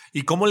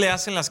 ¿Y cómo le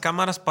hacen las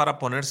cámaras para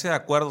ponerse de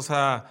acuerdo? O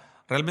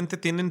sea, ¿realmente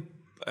tienen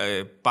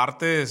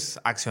partes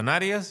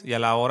accionarias y a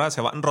la hora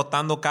se van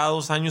rotando cada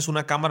 2 años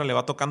una cámara, le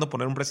va tocando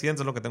poner un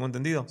presidente, es lo que tengo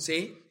entendido?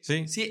 Sí,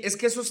 es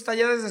que eso está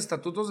ya desde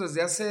estatutos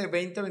desde hace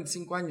 20,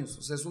 25 años.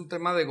 O sea, es un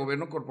tema de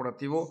gobierno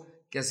corporativo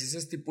que así se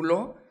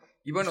estipuló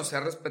y bueno, se ha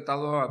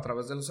respetado a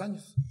través de los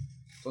años.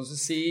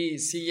 Entonces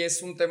sí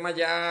es un tema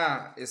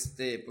ya, pues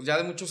ya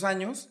de muchos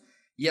años,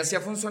 y así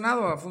ha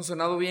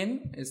funcionado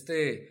bien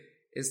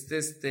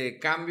este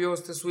cambio,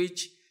 este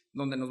switch,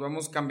 donde nos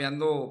vamos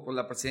cambiando pues,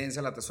 la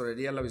presidencia, la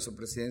tesorería, la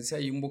vicepresidencia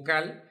y un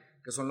vocal,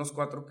 que son los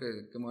 4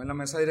 que mueven la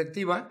mesa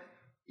directiva.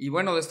 Y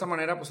bueno, de esta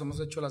manera pues hemos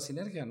hecho la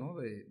sinergia, ¿no?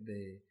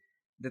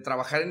 De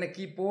trabajar en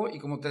equipo y,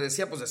 como te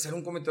decía, pues de ser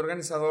un comité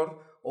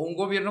organizador o un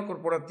gobierno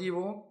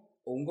corporativo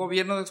o un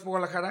gobierno de Expo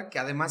Guadalajara que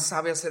además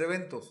sabe hacer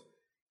eventos.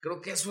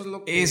 Creo que eso es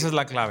lo que... Esa es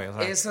la clave. O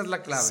sea, esa es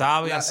la clave.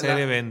 Sabe hacer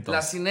eventos.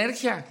 La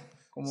sinergia,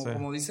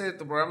 como dice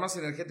tu programa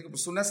Sinergético,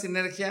 pues una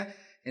sinergia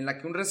en la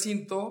que un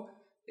recinto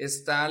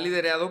está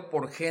liderado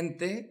por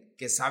gente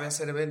que sabe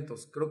hacer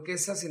eventos. Creo que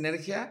esa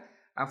sinergia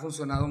ha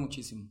funcionado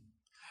muchísimo.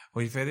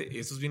 Oye, Fede,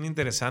 esto es bien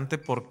interesante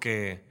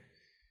porque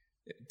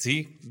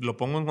sí, lo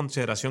pongo en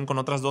consideración con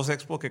otras 2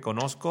 expos que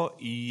conozco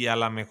y a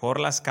lo mejor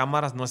las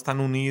cámaras no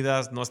están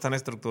unidas, no están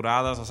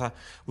estructuradas. O sea,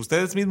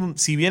 ustedes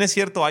mismos, si bien es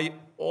cierto, hay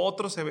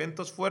otros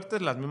eventos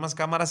fuertes, las mismas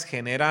cámaras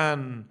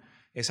generan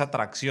esa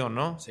atracción,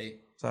 ¿no?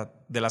 Sí. O sea,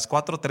 de las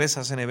 4, 3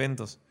 hacen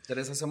eventos.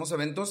 3 hacemos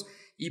eventos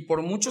y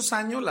por muchos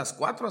años las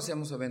 4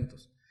 hacíamos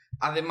eventos.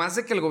 Además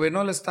de que el gobierno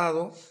del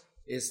estado,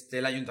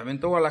 el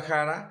Ayuntamiento de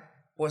Guadalajara,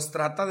 pues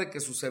trata de que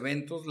sus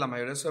eventos, la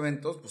mayoría de sus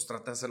eventos, pues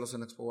trata de hacerlos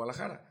en Expo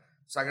Guadalajara.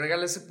 O sea,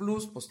 agrégale ese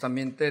plus, pues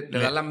también te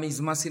da la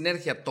misma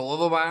sinergia.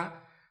 Todo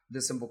va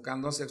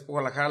desembocando hacia Expo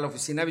Guadalajara. La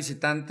oficina de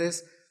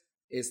visitantes,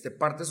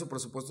 parte de su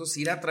presupuesto es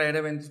ir a traer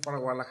eventos para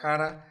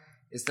Guadalajara.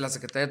 La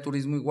Secretaría de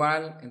Turismo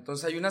igual.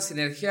 Entonces hay una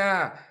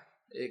sinergia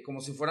como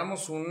si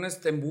fuéramos un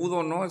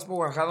embudo, ¿no? Expo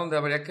Guadalajara, donde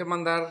habría que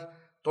mandar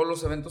todos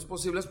los eventos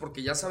posibles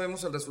porque ya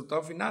sabemos el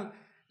resultado final.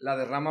 La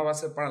derrama va a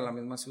ser para la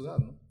misma ciudad,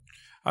 ¿no?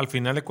 Al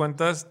final de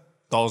cuentas,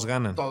 todos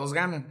ganan. Todos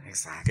ganan,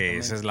 exacto. Que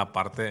esa es la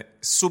parte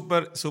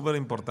súper, súper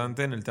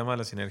importante en el tema de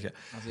la sinergia.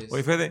 Así es.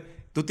 Oye,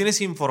 Fede, tú tienes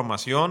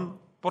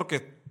información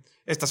porque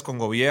estás con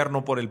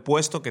gobierno, por el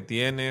puesto que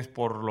tienes,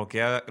 por lo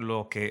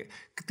que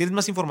tienes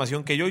más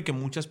información que yo y que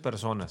muchas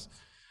personas.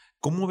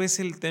 ¿Cómo ves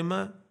el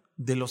tema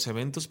de los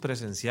eventos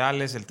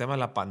presenciales, el tema de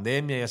la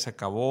pandemia? Ya se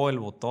acabó el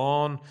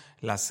botón,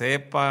 la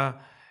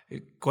cepa.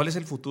 ¿Cuál es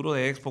el futuro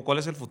de Expo? ¿Cuál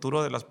es el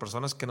futuro de las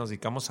personas que nos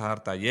dedicamos a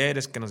dar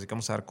talleres, que nos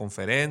dedicamos a dar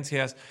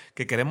conferencias,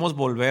 que queremos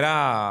volver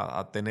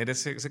a tener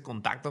ese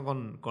contacto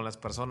con las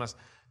personas?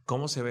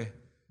 ¿Cómo se ve?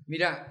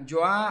 Mira,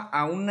 yo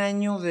a un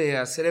año de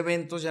hacer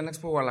eventos ya en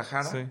Expo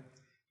Guadalajara, Sí.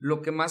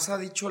 Lo que más ha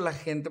dicho la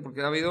gente,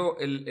 porque ha habido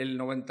el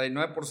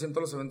 99%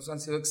 de los eventos han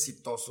sido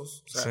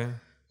exitosos, o sea, Sí.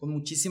 con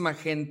muchísima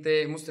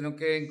gente, hemos tenido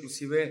que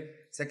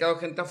inclusive, se ha quedado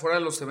gente afuera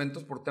de los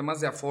eventos por temas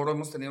de aforo,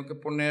 hemos tenido que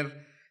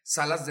poner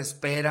salas de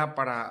espera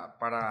para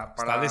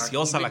Está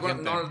deseosa la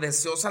gente. No,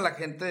 deseosa la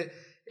gente,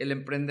 el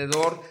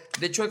emprendedor.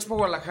 De hecho, Expo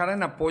Guadalajara,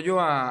 en apoyo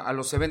a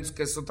los eventos,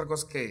 que es otra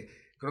cosa que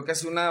creo que ha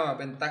sido una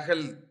ventaja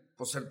el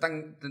pues,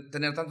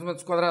 tener tantos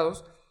metros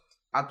cuadrados,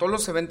 a todos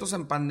los eventos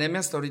en pandemia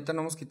hasta ahorita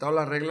no hemos quitado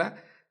la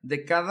regla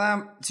de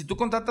si tú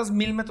contratas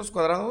 1,000 metros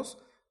cuadrados,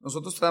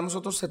 nosotros te damos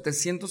otros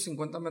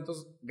 750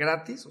 metros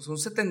gratis, o sea, un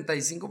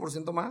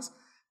 75% más,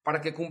 para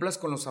que cumplas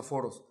con los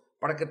aforos.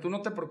 Para que tú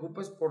no te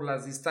preocupes por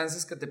las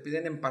distancias que te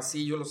piden en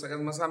pasillo, los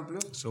hagas más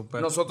amplios.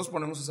 Súper. Nosotros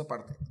ponemos esa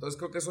parte. Entonces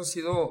creo que eso ha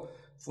sido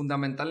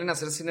fundamental en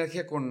hacer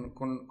sinergia con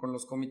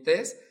los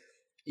comités.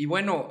 Y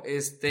bueno,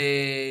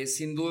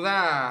 sin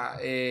duda,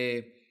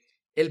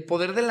 el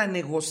poder de la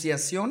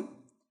negociación,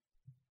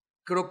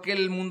 creo que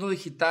el mundo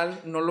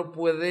digital no lo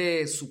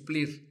puede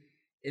suplir.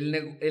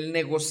 El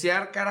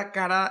negociar cara a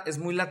cara es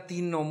muy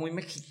latino, muy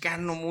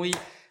mexicano,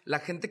 la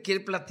gente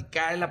quiere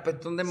platicar, el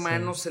apretón de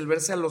manos, el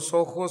verse a los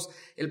ojos,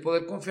 el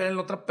poder confiar en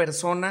la otra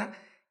persona.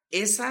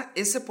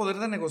 Ese poder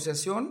de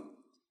negociación,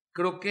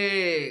 creo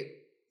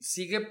que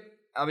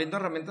sigue habiendo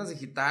herramientas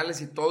digitales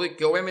y todo, y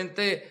que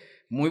obviamente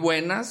muy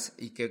buenas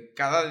y que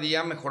cada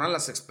día mejoran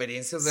las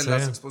experiencias de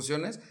las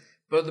exposiciones,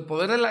 pero el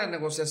poder de la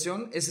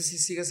negociación, ese sí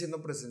sigue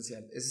siendo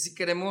presencial. Ese sí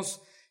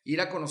queremos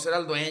ir a conocer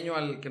al dueño,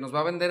 al que nos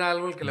va a vender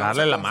algo, el que le vamos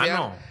a confiar la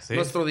mano, sí.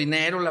 Nuestro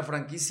dinero, la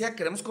franquicia,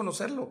 queremos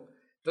conocerlo.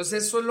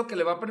 Entonces eso es lo que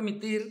le va a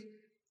permitir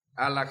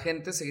a la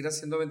gente seguir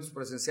haciendo eventos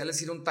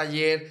presenciales, ir a un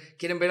taller,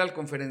 quieren ver al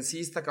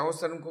conferencista, acabo de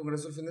estar en un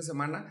congreso el fin de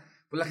semana,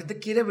 pues la gente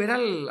quiere ver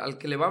al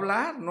que le va a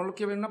hablar, no lo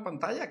quiere ver en una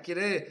pantalla,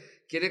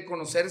 quiere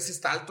conocer si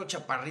está alto,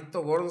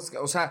 chaparrito, gordo,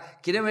 o sea,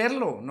 quiere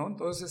verlo, ¿no?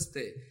 Entonces,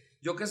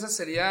 yo creo que esa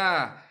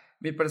sería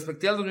mi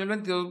perspectiva del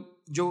 2022,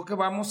 yo creo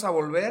que vamos a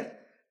volver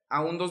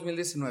a un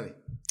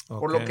 2019,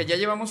 por lo que ya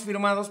llevamos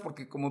firmados,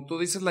 porque como tú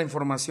dices, la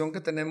información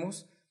que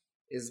tenemos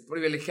es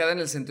privilegiada en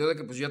el sentido de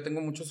que pues yo ya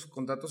tengo muchos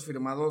contratos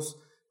firmados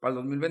para el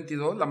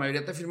 2022, la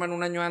mayoría te firman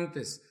un año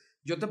antes.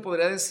 Yo te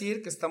podría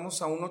decir que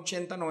estamos a un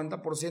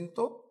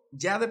 80-90%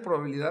 ya de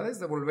probabilidades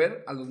de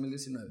volver al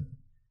 2019.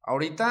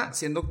 Ahorita,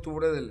 siendo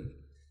octubre del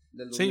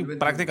 2021. Sí,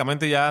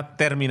 prácticamente ya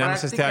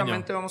terminamos este año.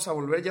 Prácticamente vamos a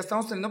volver. Ya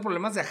estamos teniendo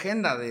problemas de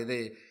agenda,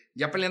 de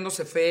ya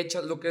peleándose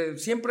fechas, lo que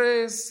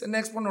siempre es en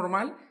Expo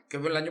normal, que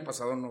el año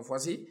pasado no fue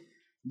así.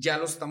 ya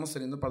los estamos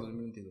teniendo para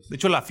 2022. De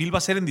hecho, la FIL va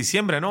a ser en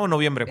diciembre, ¿no? ¿O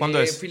noviembre? ¿Cuándo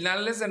es?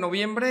 Finales de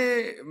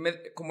noviembre,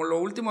 como lo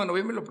último de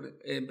noviembre,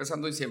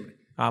 empezando diciembre.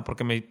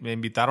 Porque me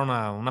invitaron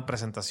a una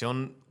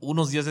presentación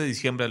unos días de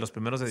diciembre, de los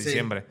primeros de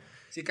diciembre.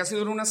 Sí, casi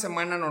dura una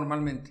semana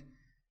normalmente.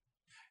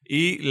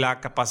 ¿Y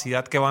la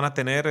capacidad que van a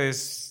tener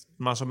es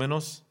más o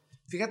menos?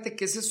 Fíjate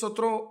que esa es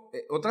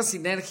otra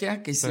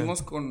sinergia que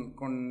hicimos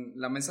con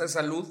la mesa de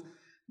salud,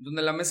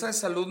 donde la mesa de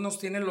salud nos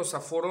tiene los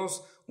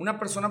aforos, una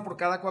persona por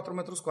cada 4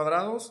 metros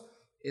cuadrados.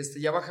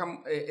 Ya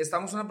bajamos,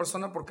 estamos una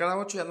persona por cada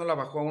 8, ya no la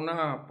bajó a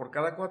una por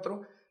cada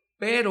 4,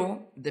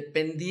 pero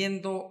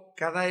dependiendo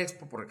cada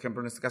expo, por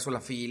ejemplo, en este caso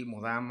la FIL,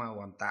 Modama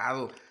o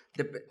Antado,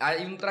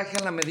 hay un traje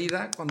a la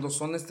medida cuando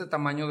son este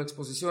tamaño de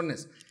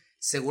exposiciones.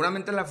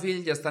 Seguramente la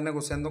FIL ya está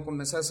negociando con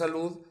Mesa de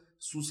Salud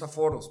sus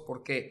aforos,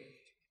 porque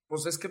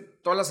pues es que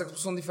todas las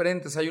expos son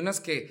diferentes. Hay unas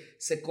que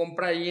se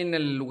compra ahí en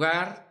el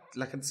lugar,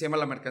 la gente se llama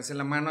la mercancía en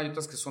la mano, hay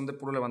otras que son de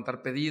puro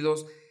levantar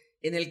pedidos.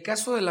 En el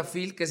caso de la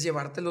FIL, que es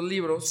llevarte los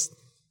libros,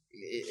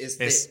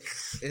 es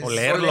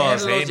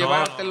olerlos,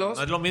 llevártelos.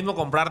 No es lo mismo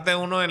comprarte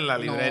uno en la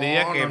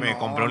librería que me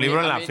compré un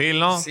libro en la FIL,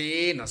 ¿no?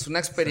 Sí, no, es una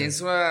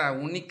experiencia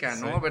única,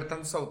 ¿no? Ver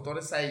tantos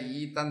autores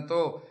ahí,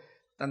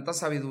 tanta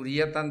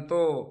sabiduría,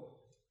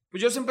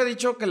 Pues yo siempre he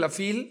dicho que la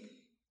FIL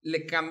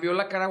le cambió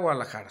la cara a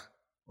Guadalajara.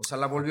 O sea,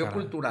 la volvió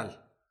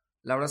cultural.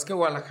 La verdad es que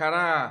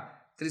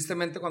Guadalajara,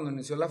 tristemente, cuando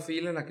inició la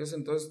FIL, en aquellos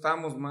entonces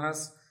estábamos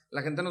más...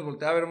 La gente nos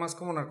volteaba a ver más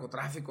como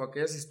narcotráfico,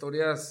 aquellas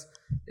historias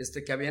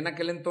que había en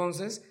aquel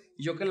entonces.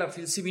 Y yo que la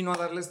FIL sí vino a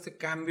darle este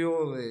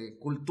cambio de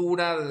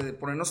cultura, de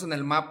ponernos en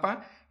el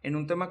mapa en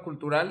un tema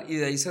cultural, y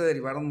de ahí se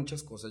derivaron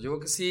muchas cosas. Yo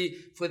creo que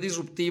sí fue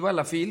disruptiva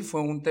la FIL,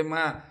 fue un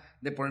tema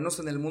de ponernos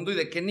en el mundo. ¿Y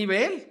de qué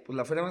nivel? Pues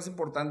la feria más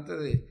importante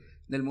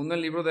del mundo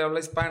del libro de habla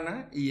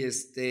hispana, y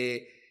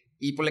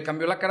pues le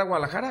cambió la cara a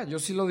Guadalajara. Yo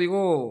sí lo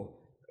digo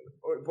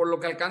por lo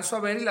que alcanzo a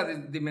ver y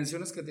las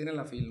dimensiones que tiene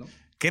la FIL, ¿no?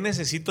 ¿Qué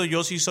necesito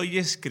yo si soy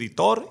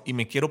escritor y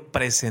me quiero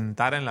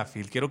presentar en la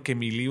FIL? Quiero que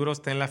mi libro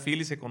esté en la FIL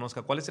y se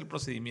conozca. ¿Cuál es el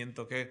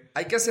procedimiento?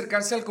 Hay que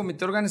acercarse al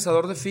comité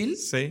organizador de FIL.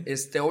 Sí.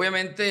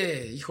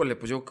 Obviamente, híjole,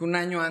 pues yo que un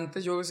año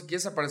antes, si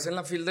quieres aparecer en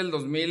la FIL del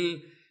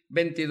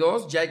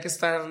 2022, ya hay que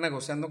estar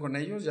negociando con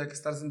ellos, ya hay que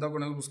estar sentado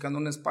con ellos buscando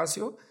un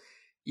espacio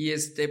y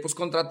pues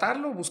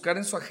contratarlo, buscar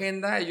en su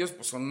agenda. Ellos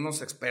pues son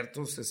unos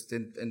expertos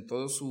en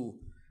todo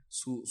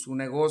su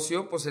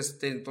negocio,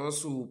 pues en todo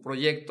su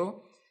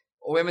proyecto.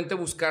 Obviamente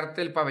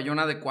buscarte el pabellón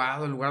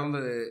adecuado, el lugar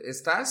donde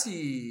estás,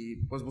 y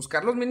pues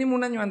buscarlos mínimo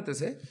un año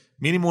antes, ¿eh?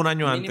 Mínimo un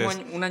año antes.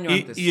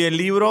 Antes. ¿Y el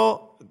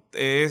libro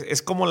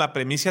es como la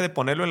premisa de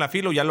ponerlo en la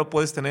FIL, o ya lo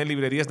puedes tener en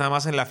librerías, nada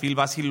más en la FIL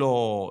vas y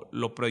lo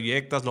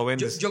proyectas, lo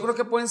vendes? Yo creo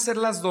que pueden ser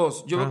las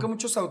dos. Yo creo que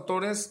muchos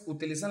autores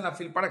utilizan la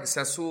FIL para que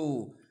sea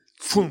su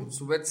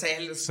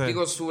bestseller,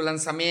 su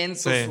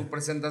lanzamiento, su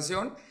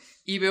presentación,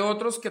 y veo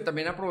otros que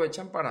también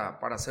aprovechan para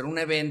hacer un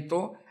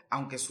evento,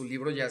 aunque su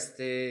libro ya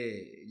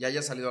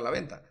haya salido a la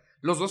venta.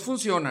 Los dos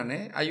funcionan,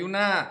 ¿eh? Hay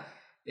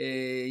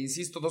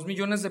insisto, 2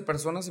 millones de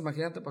personas,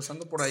 imagínate,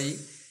 pasando por ahí,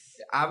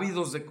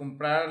 ávidos de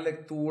comprar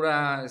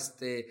lectura,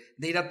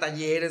 de ir a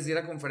talleres, de ir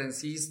a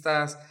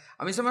conferencistas.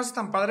 A mí se me hace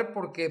tan padre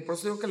porque, por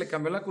eso digo que le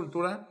cambió la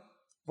cultura,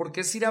 porque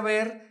es ir a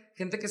ver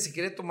gente que se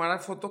quiere tomar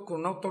foto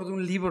con un autor de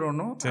un libro,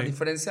 ¿no? Sí. A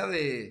diferencia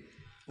de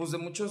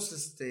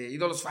muchos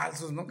ídolos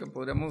falsos, ¿no? Que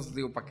podríamos,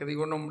 ¿para qué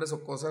digo nombres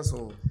o cosas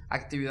o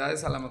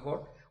actividades a lo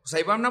mejor? O sea,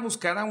 ahí van a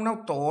buscar a un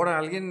autor, a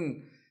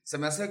alguien, se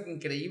me hace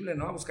increíble,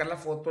 ¿no? A buscar la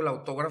foto, el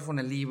autógrafo en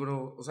el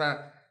libro, o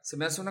sea, se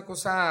me hace una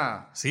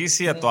cosa... Sí,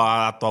 a tu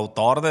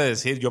autor de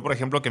decir, yo por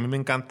ejemplo, que a mí me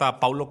encanta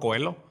Paulo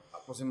Coelho.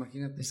 Pues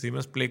imagínate. Sí, me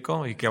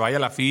explico, y que vaya a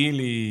la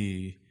FIL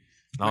y...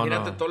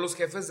 Imagínate todos los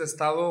jefes de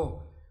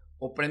Estado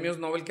o premios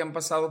Nobel que han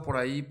pasado por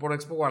ahí, por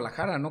Expo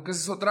Guadalajara, ¿no? Que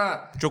esa es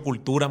otra... Mucha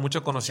cultura,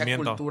 mucho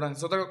conocimiento. Mucha cultura,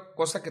 es otra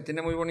cosa que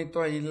tiene muy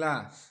bonito ahí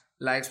la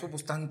Expo,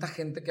 pues tanta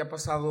gente que ha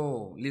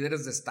pasado,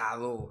 líderes de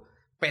Estado...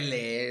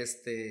 Pelé,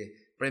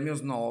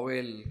 premios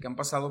Nobel que han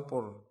pasado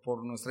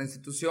por nuestra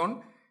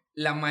institución,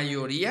 la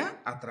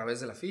mayoría a través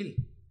de la FIL.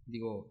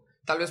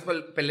 Tal vez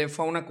Pelé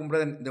fue a una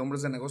cumbre de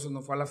hombres de negocios,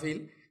 no fue a la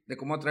FIL, de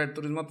cómo atraer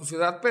turismo a tu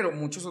ciudad, pero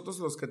muchos otros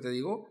de los que te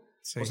digo,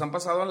 pues han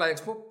pasado a la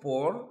Expo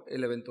por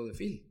el evento de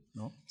FIL,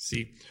 ¿no?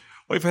 Sí.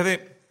 Oye,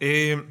 Fede,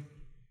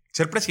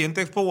 ser presidente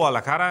de Expo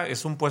Guadalajara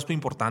es un puesto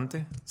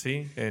importante,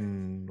 ¿sí?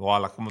 En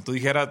Guadalajara, como tú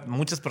dijeras,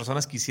 muchas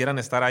personas quisieran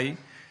estar ahí.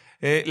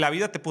 La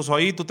vida te puso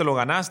ahí, tú te lo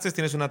ganaste,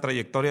 tienes una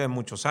trayectoria de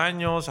muchos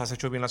años, has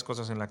hecho bien las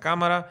cosas en la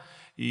Cámara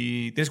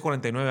y tienes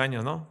 49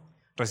 años, ¿no?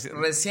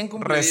 Recién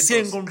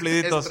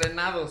cumpliditos.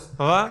 Estrenados.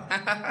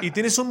 ¿Verdad? Y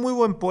tienes un muy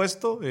buen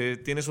puesto,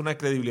 tienes una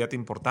credibilidad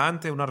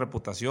importante, una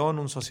reputación,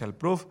 un social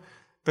proof,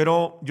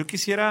 pero yo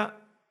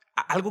quisiera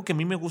algo que a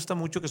mí me gusta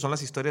mucho, que son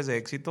las historias de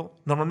éxito.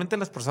 Normalmente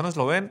las personas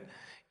lo ven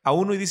a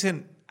uno y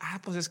dicen,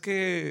 pues es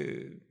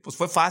que pues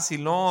fue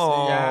fácil,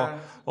 ¿no?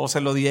 Sí, o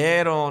se lo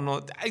dieron.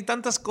 Hay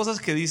tantas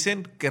cosas que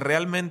dicen que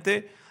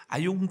realmente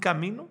hay un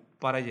camino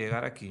para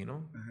llegar aquí,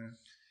 ¿no? Uh-huh.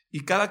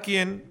 Y cada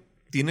quien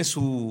tiene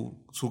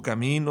su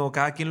camino,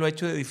 cada quien lo ha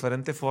hecho de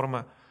diferente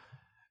forma.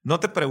 No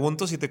te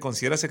pregunto si te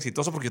consideras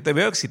exitoso, porque yo te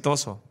veo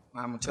exitoso.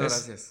 Muchas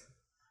gracias.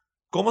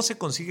 ¿Cómo se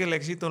consigue el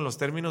éxito en los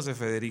términos de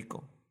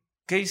Federico?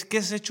 ¿Qué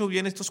has hecho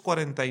bien estos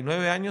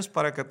 49 años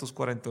para que a tus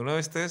 49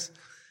 estés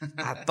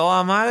a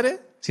toda madre,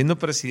 siendo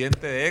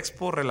presidente de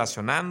Expo,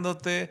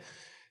 relacionándote,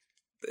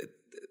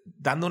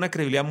 dando una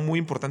credibilidad muy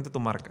importante a tu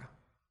marca?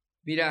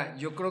 Mira,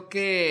 yo creo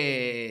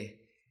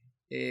que,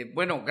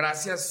 bueno,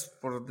 gracias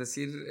por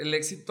decir el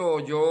éxito.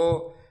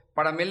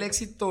 Para mí el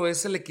éxito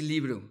es el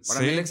equilibrio. Para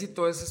mí el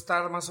éxito es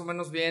estar más o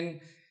menos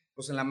bien,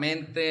 pues en la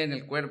mente, en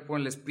el cuerpo,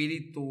 en el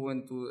espíritu,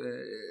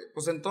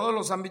 pues en todos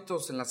los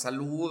ámbitos, en la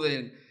salud,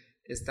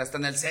 hasta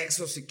en el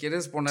sexo, si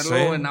quieres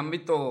ponerlo en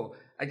ámbito.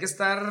 Hay que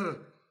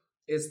estar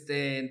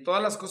en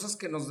todas las cosas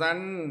que nos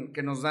dan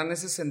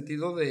ese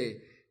sentido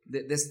de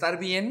estar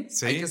bien,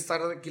 hay que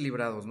estar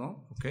equilibrados,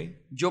 ¿no?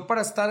 Okay. Yo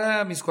para estar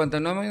a mis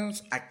 49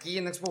 años aquí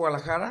en Expo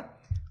Guadalajara,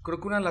 creo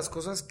que una de las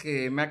cosas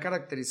que me ha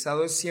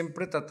caracterizado es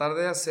siempre tratar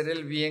de hacer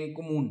el bien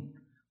común.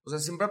 O sea,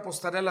 siempre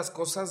apostar a las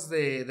cosas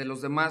de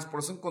los demás.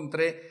 Por eso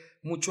encontré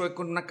mucho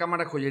eco en una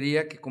cámara de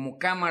joyería, que como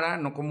cámara,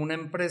 no como una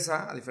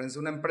empresa, a diferencia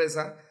de una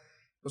empresa,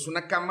 pues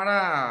una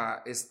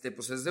cámara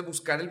pues es de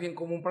buscar el bien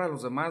común para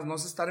los demás, no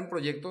es estar en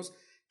proyectos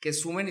que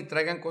sumen y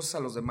traigan cosas a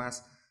los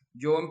demás.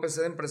 Yo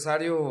empecé de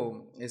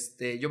empresario,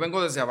 yo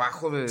vengo desde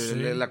abajo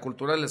de la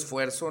cultura del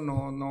esfuerzo,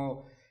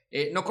 no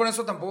con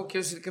eso tampoco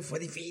quiero decir que fue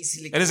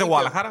difícil. ¿Eres de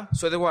Guadalajara?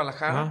 Soy de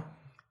Guadalajara,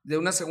 Uh-huh. De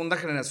una segunda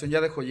generación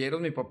ya de joyeros.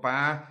 Mi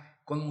papá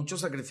con mucho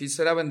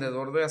sacrificio era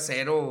vendedor de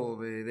acero,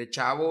 de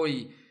chavo,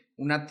 y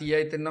una tía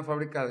ahí tenía una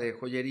fábrica de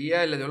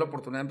joyería y le dio la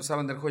oportunidad de empezar a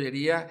vender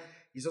joyería,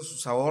 hizo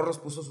sus ahorros,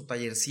 puso su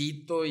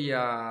tallercito y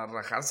a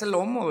rajarse el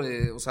lomo,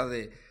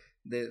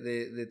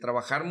 de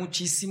trabajar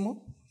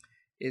muchísimo.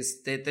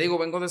 Te digo,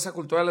 vengo de esa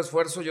cultura del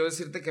esfuerzo. Yo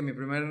decirte que mi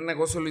primer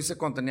negocio lo hice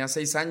cuando tenía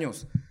 6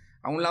 años.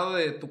 A un lado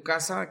de tu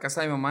casa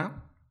de mi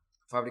mamá,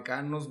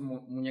 fabricaban unos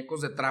muñecos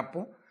de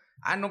trapo.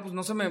 No, pues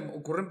no se me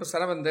ocurre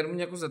empezar a vender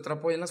muñecos de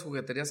trapo ahí en las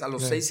jugueterías a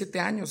los 6, 7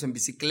 años, en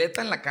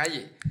bicicleta en la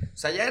calle. O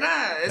sea, ya era...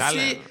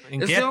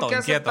 Inquieto, tengo que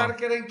aceptar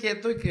que era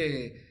inquieto y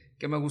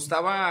que me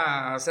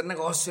gustaba hacer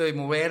negocio y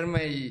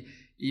moverme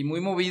y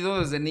muy movido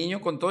desde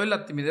niño, con toda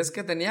la timidez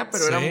que tenía,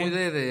 pero era muy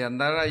de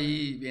andar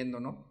ahí viendo,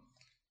 ¿no?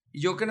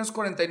 Y yo que en los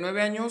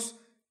 49 años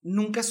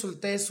nunca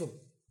solté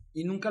eso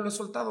y nunca lo he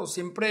soltado.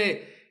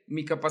 Siempre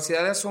mi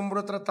capacidad de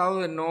asombro he tratado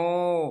de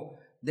no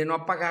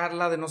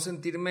apagarla, de no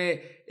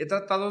sentirme, he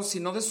tratado,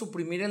 si no de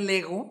suprimir el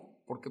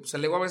ego, porque pues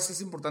el ego a veces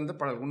es importante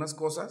para algunas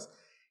cosas,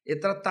 he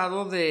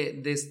tratado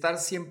de estar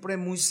siempre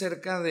muy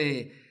cerca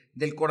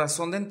del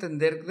corazón, de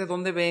entender de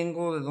dónde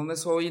vengo, de dónde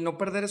soy, y no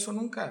perder eso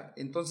nunca.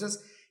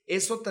 Entonces,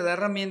 eso te da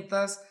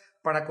herramientas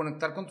para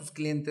conectar con tus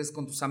clientes,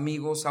 con tus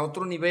amigos, a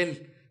otro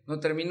nivel. No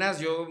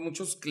terminas,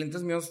 muchos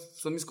clientes míos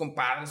son mis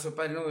compadres, soy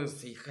padrino de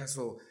sus hijas,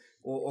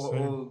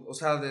 o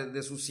sea,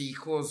 de sus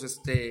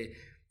hijos,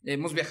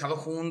 hemos viajado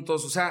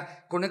juntos, o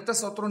sea,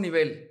 conectas a otro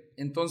nivel.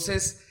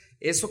 Entonces,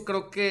 eso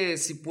creo que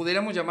si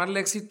pudiéramos llamarle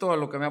éxito a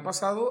lo que me ha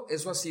pasado,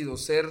 eso ha sido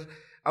ser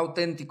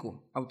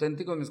auténtico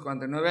en mis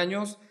 49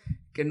 años,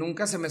 que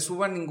nunca se me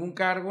suba ningún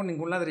cargo,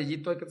 ningún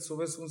ladrillito, hay que te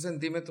subes 1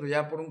 centímetro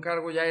ya por un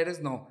cargo, ya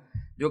eres, no.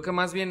 Yo que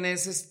más bien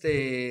es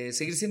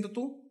seguir siendo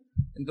tú.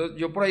 Entonces,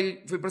 yo por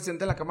ahí fui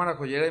presidente de la Cámara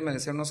Joyera y me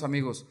decían unos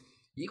amigos,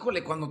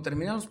 híjole, cuando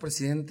terminan los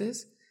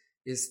presidentes,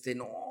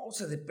 no,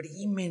 se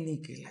deprimen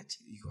y que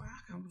digo,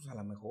 pues a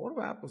lo mejor,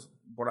 pues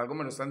por algo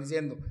me lo están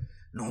diciendo.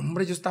 No,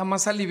 hombre, yo estaba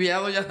más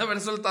aliviado ya de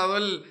haber soltado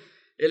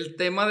el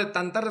tema de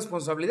tanta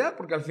responsabilidad,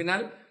 porque al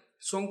final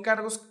son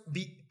cargos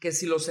que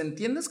si los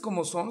entiendes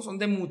como son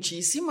de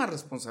muchísima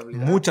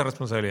responsabilidad. Mucha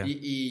responsabilidad.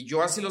 Y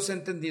yo así los he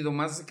entendido,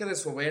 más que de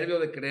soberbio,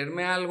 de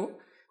creerme algo,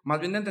 más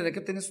bien de entender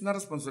que tienes una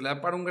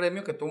responsabilidad para un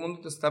gremio, que todo el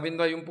mundo te está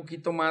viendo ahí un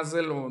poquito más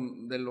de lo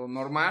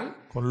normal.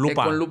 Con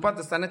lupa. Con lupa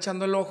te están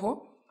echando el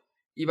ojo,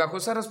 y bajo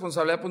esa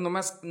responsabilidad pues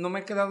no me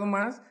ha quedado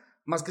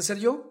más que ser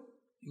yo,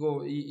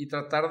 digo, y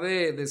tratar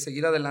de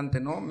seguir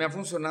adelante, ¿no? Me ha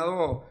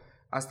funcionado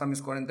hasta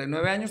mis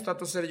 49 años,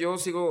 trato de ser yo,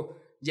 sigo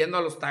yendo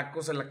a los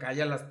tacos, en la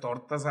calle, a las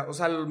tortas, o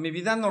sea, mi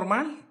vida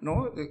normal,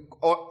 ¿no?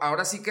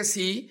 Ahora sí que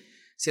sí,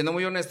 siendo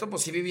muy honesto,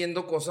 pues sí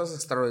viviendo cosas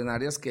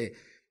extraordinarias que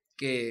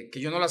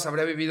yo no las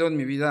habría vivido en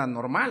mi vida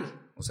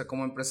normal. O sea,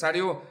 como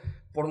empresario,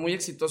 por muy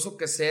exitoso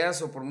que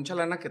seas o por mucha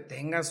lana que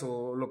tengas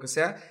o lo que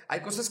sea,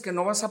 hay cosas que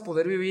no vas a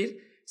poder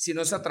vivir si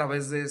no es a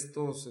través de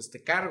estos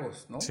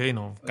cargos, ¿no? Sí,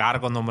 no.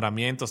 Cargos,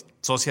 nombramientos,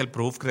 social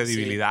proof,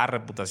 credibilidad,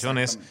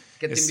 reputaciones.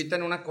 Que te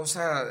invitan a una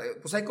cosa,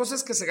 pues hay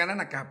cosas que se ganan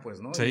acá, pues,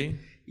 ¿no? Sí.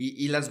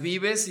 Y las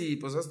vives y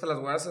pues hasta las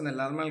guardas en el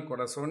alma, en el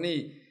corazón,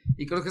 y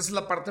creo que esa es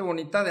la parte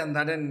bonita de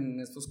andar en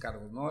estos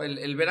cargos, ¿no?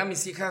 El ver a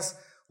mis hijas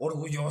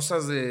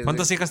orgullosas de...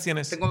 ¿Cuántas hijas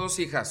tienes? Tengo 2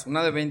 hijas,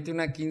 una de 20 y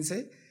una de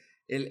 15.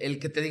 El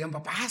que te digan,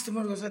 papá, estoy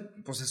muy orgullosa,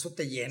 pues eso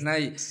te llena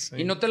y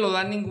no te lo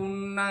da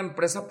ninguna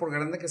empresa por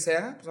grande que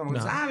sea. Pues a lo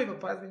mejor mi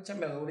papá es bien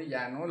chambeador y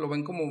ya, ¿no? Lo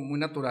ven como muy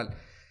natural.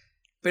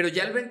 Pero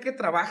ya el ver que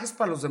trabajes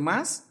para los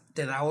demás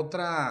te da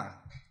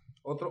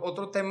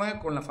otro tema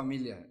con la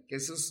familia, que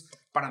eso es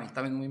para mí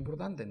también muy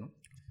importante, ¿no?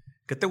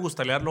 ¿Qué te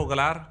gustaría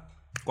lograr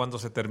cuando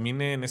se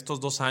termine en estos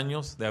 2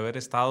 años de haber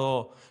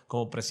estado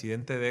como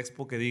presidente de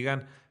Expo, que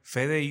digan,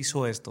 Fede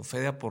hizo esto,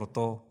 Fede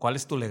aportó? ¿Cuál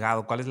es tu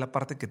legado? ¿Cuál es la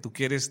parte que tú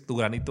quieres, tu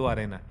granito de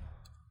arena?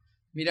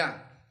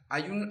 Mira,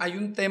 hay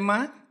un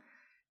tema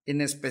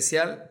en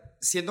especial,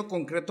 siendo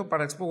concreto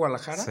para Expo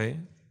Guadalajara. Sí.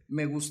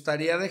 Me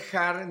gustaría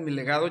dejar en mi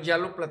legado, ya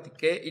lo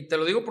platiqué, y te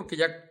lo digo porque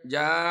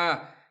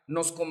ya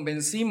nos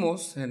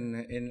convencimos en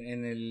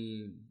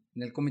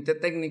el comité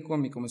técnico,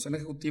 en mi comisión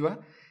ejecutiva,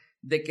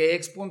 de que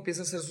Expo empiece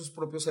a hacer sus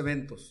propios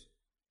eventos.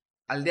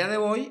 Al día de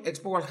hoy,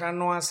 Expo Guadalajara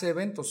no hace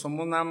eventos,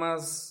 somos nada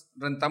más,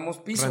 rentamos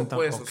piso,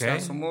 pues, okay. O sea,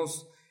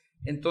 somos...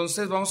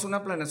 Entonces vamos a hacer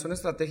una planeación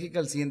estratégica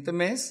el siguiente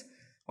mes,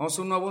 vamos a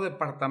hacer un nuevo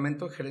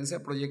departamento de gerencia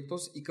de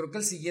proyectos, y creo que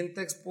el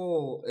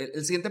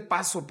siguiente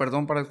paso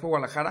para Expo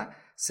Guadalajara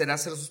será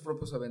hacer sus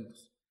propios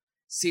eventos.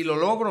 Si lo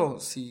logro,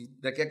 si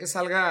de aquí a que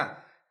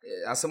salga,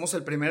 hacemos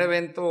el primer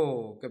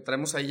evento, que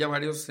traemos ahí ya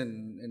varios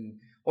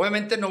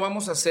obviamente no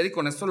vamos a hacer, y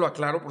con esto lo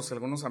aclaro por si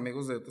algunos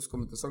amigos de otros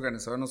comités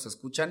organizadores nos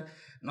escuchan,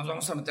 no nos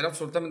vamos a meter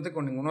absolutamente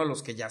con ninguno de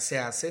los que ya se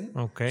hacen.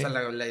 Okay. O sea,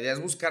 la idea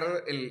es buscar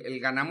el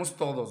ganamos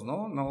todos,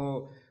 ¿no?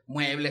 No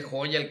mueble,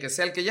 joya, el que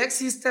sea, el que ya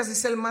existe, así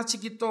sea el más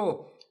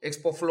chiquito,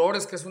 Expo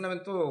Flores, que es un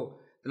evento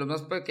de los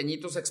más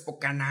pequeñitos, Expo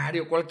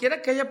Canario,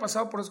 cualquiera que haya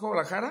pasado por Expo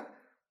Guadalajara,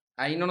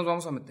 ahí no nos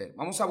vamos a meter.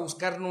 Vamos a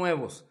buscar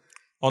nuevos,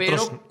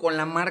 pero con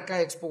la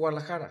marca Expo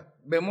Guadalajara.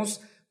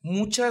 Vemos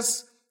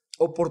muchas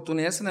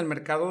oportunidades en el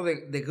mercado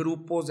de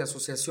grupos, de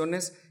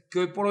asociaciones que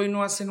hoy por hoy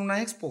no hacen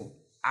una expo.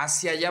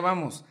 Hacia allá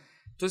vamos.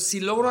 Entonces, si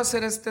logro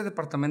hacer este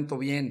departamento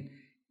bien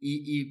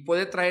y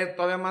puede traer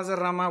todavía más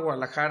derrama a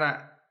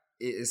Guadalajara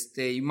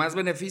y más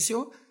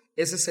beneficio,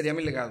 ese sería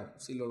mi legado,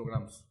 si lo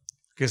logramos.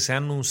 Que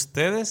sean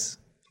ustedes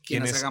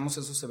quienes hagamos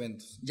esos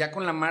eventos, ya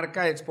con la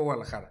marca Expo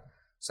Guadalajara.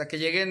 O sea, que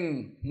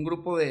lleguen un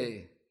grupo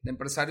de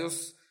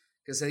empresarios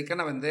que se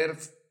dedican a vender,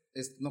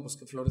 no, pues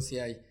que flores sí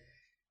hay,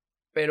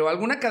 pero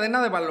alguna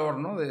cadena de valor,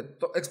 ¿no? De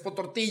Expo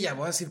Tortilla,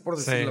 voy a decir por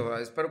decirlo,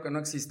 sí. Espero que no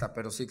exista,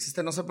 pero si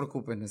existe no se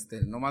preocupen,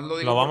 nomás lo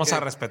digo. Lo vamos a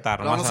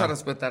respetar. Lo vamos a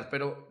respetar,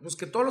 pero pues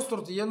que todos los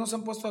tortilleros no se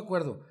han puesto de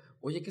acuerdo.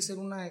 Oye, hay que hacer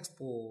una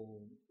Expo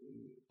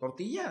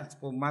Tortilla,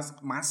 Expo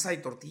masa y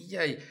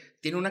tortilla, y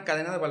tiene una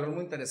cadena de valor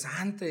muy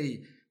interesante,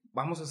 y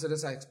vamos a hacer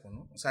esa Expo,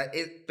 ¿no? O sea,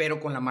 pero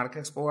con la marca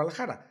Expo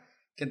Guadalajara,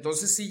 que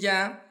entonces sí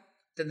ya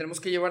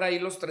tendremos que llevar ahí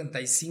los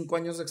 35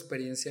 años de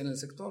experiencia en el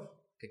sector,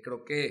 que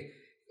creo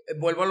que,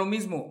 vuelvo a lo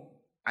mismo,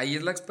 ahí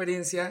es la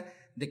experiencia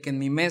de que en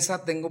mi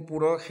mesa tengo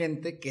puro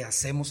gente que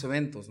hacemos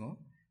eventos,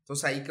 ¿no?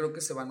 Entonces ahí creo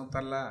que se va a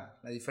notar la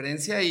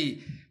diferencia,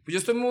 y pues yo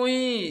estoy muy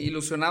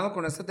ilusionado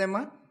con este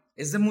tema.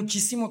 Es de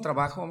muchísimo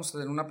trabajo, vamos a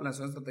tener una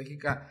planeación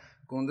estratégica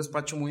con un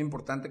despacho muy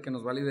importante que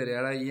nos va a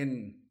liderar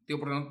ahí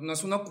porque no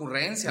es una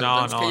ocurrencia,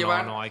 no, que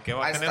llevar hay que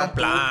tener un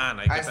plan,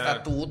 a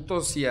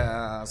estatutos y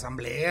a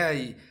asamblea,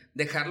 y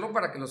dejarlo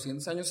para que los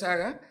siguientes años se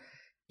haga,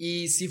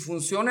 y si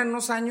funciona en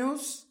unos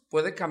años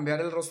puede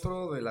cambiar el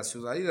rostro de la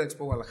ciudad y de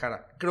Expo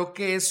Guadalajara. Creo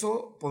que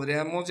eso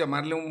podríamos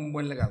llamarle un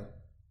buen legado.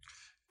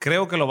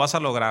 Creo que lo vas a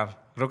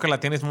lograr, creo que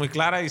la tienes muy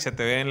clara y se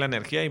te ve en la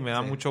energía, y me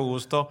da mucho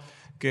gusto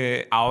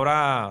que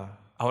ahora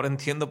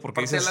entiendo por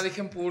qué dices... la dije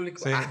en público.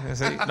 Sí,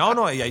 sí.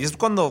 No, y ahí es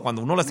cuando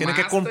uno las tiene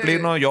que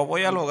cumplir, ¿no? Yo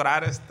voy a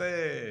lograr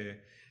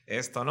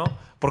esto, ¿no?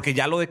 Porque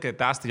ya lo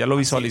decretaste, ya lo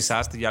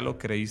visualizaste, ya lo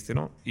creíste,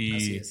 ¿no?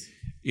 Así es.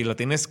 Y lo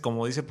tienes,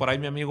 como dice por ahí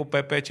mi amigo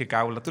Pepe de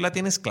Chicago, tú la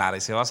tienes clara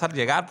y se vas a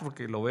llegar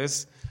porque lo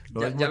ves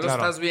muy ya claro. Lo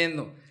estás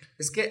viendo.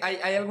 Es que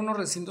hay algunos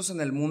recintos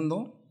en el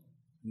mundo,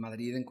 en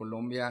Madrid, en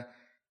Colombia,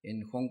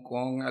 en Hong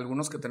Kong,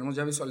 algunos que tenemos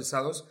ya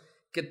visualizados,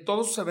 que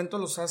todos sus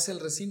eventos los hace el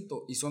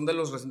recinto, y son de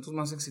los recintos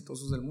más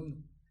exitosos del mundo.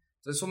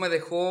 Entonces eso me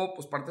dejó,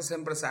 pues, parte de ser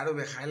empresario,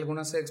 viajar a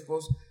algunas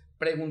expos,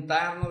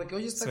 preguntarnos de que,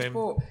 oye, esta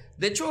expo...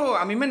 De hecho,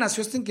 a mí me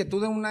nació esta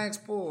inquietud de una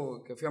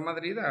expo que fui a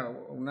Madrid, a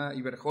una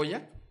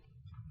Iberjoya,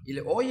 y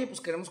oye,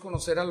 pues queremos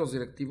conocer a los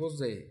directivos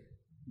de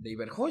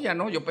Iberjoya,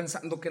 ¿no? Yo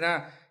pensando que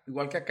era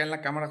igual que acá en la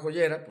Cámara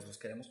Joyera, pues los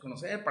queremos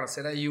conocer para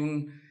hacer ahí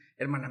un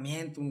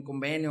hermanamiento, un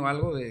convenio,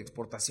 algo de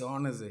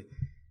exportaciones.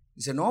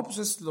 Dice, no, pues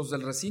es los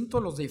del recinto,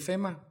 los de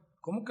IFEMA.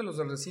 ¿Cómo que los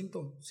del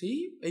recinto?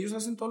 Sí, ellos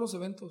hacen todos los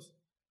eventos.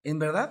 En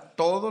verdad,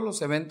 todos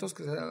los eventos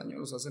que se dan al año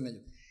los hacen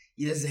ellos.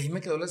 Y desde ahí me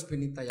quedó la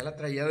espinita, ya la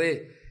traía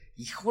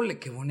híjole,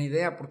 qué buena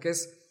idea, porque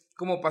es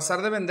como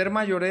pasar de vender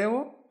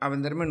mayoreo a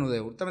vender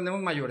menudeo. Ahorita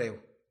vendemos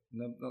mayoreo.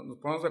 Nos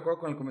ponemos de acuerdo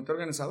con el comité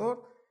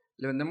organizador,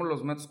 le vendemos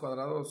los metros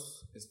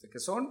cuadrados que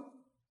son,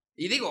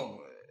 y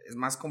digo, es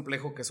más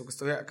complejo que eso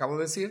que acabo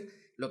de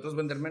decir. Lo otro es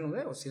vender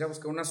menudeos, ir a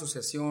buscar una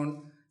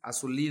asociación, a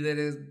sus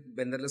líderes,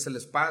 venderles el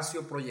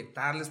espacio,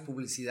 proyectarles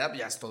publicidad,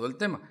 ya es todo el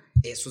tema.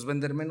 Eso es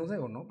vender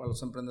menudeo, ¿no? Para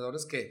los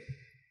emprendedores que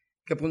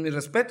pues mi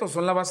respeto,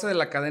 son la base de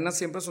la cadena,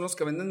 siempre son los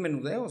que venden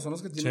menudeo, son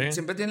los que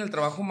siempre tienen el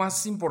trabajo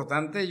más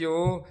importante.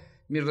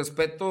 Mis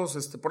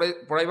respetos,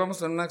 por ahí vamos a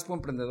tener una expo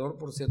emprendedor,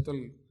 por cierto,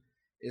 el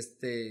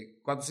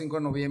 4 o 5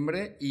 de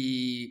noviembre,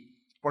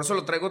 y por eso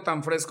lo traigo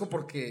tan fresco,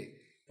 porque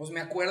pues me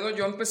acuerdo,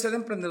 yo empecé de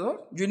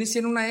emprendedor, yo inicié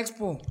en una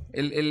expo,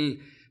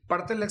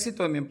 parte del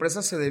éxito de mi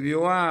empresa se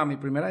debió a mi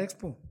primera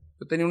expo.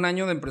 Yo tenía un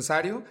año de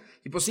empresario,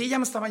 y pues sí, ya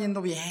me estaba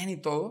yendo bien y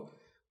todo.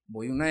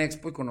 voy a una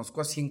expo y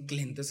conozco a 100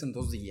 clientes en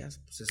 2 días.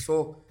 Pues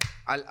eso,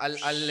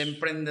 al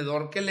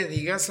emprendedor que le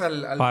digas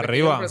al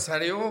pequeño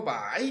empresario,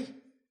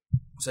 bye.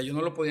 O sea, yo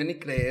no lo podía ni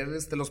creer,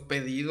 los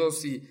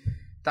pedidos, y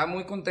estaba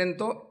muy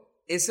contento.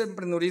 Ese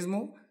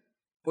emprendedurismo,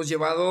 pues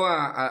llevado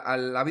a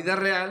la vida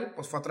real,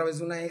 pues fue a través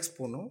de una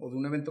expo, ¿no? O de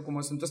un evento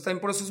como ese. Entonces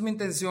también por eso es mi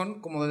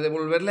intención, como de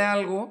devolverle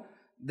algo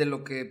de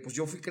lo que pues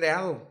yo fui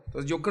creado.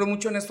 Entonces yo creo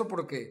mucho en esto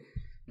porque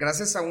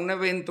gracias a un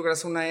evento,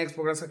 gracias a una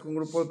expo, gracias a que un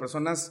grupo de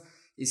personas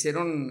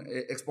hicieron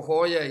Expo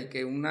Joya y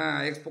que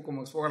una expo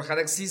como Expo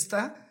Guadalajara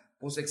exista,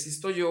 pues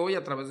existo yo y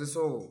a través de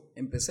eso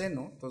empecé,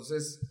 ¿no?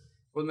 Entonces,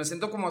 pues me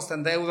siento como hasta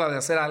en deuda de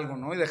hacer algo,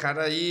 ¿no? Y dejar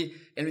ahí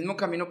el mismo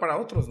camino para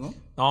otros, ¿no?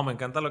 No, me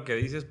encanta lo que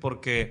dices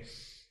porque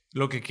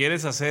lo que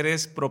quieres hacer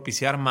es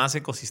propiciar más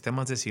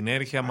ecosistemas de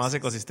sinergia, más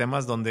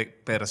ecosistemas donde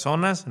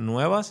personas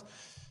nuevas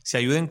se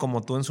ayuden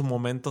como tú en su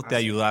momento te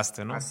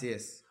ayudaste, ¿no? Así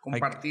es,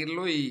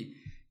 compartirlo y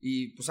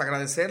pues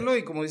agradecerlo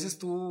y como dices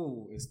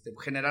tú,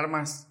 generar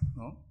más,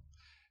 ¿no?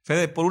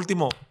 Fede, por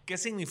último, ¿qué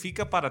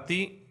significa para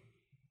ti?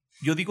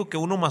 Yo digo que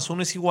 1 más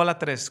 1 es igual a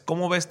 3.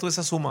 ¿Cómo ves tú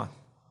esa suma?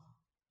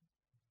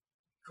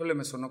 Híjole,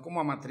 me sonó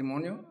como a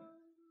matrimonio,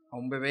 a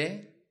un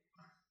bebé.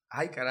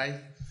 Ay, caray,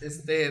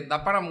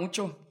 da para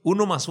mucho.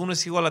 1 más 1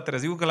 es igual a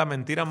 3. Digo que la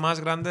mentira más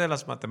grande de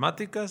las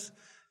matemáticas,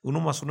 1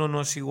 más 1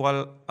 no es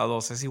igual a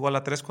 2, es igual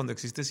a 3 cuando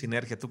existe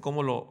sinergia. ¿Tú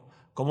cómo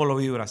lo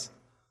vibras?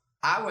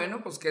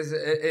 Bueno, pues que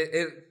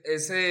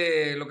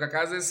lo que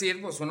acabas de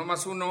decir, pues 1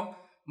 más 1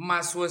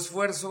 más su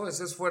esfuerzo,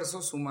 ese esfuerzo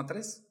suma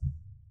 3,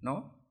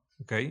 ¿no?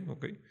 Ok.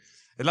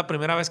 Es la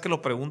primera vez que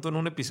lo pregunto en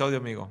un episodio,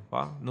 amigo.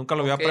 ¿Va? Nunca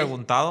lo había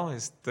preguntado.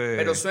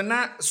 Pero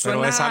suena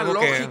es algo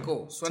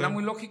lógico, suena sí.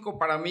 Muy lógico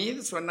para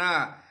mí,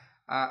 suena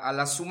a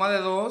la suma de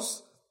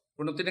 2,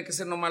 pues no tiene que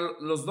ser nomás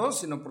los 2,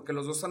 sino porque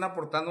los 2 están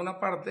aportando una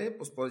parte,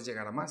 pues puedes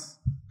llegar a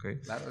más.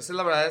 Okay. Claro, esa es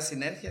la verdadera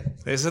sinergia.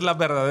 Esa es la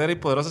verdadera y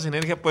poderosa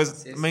sinergia.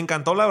 Pues me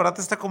encantó la verdad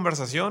esta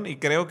conversación y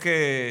creo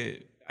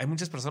que hay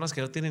muchas personas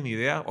que no tienen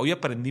idea. Hoy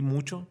aprendí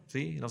mucho,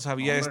 ¿sí? No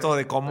sabía esto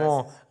de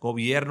cómo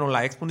gobierno,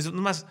 la expo,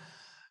 nomás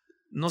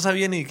no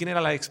sabía ni quién era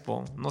la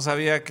expo, no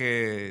sabía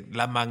que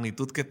la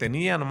magnitud que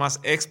tenía, nomás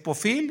Expo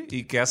Phil,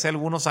 y que hace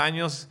algunos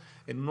años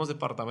en unos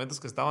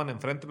departamentos que estaban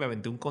enfrente me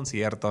aventé un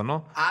concierto,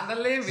 ¿no?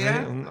 Ándale, mira.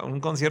 Sí, un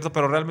concierto,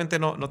 pero realmente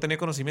no tenía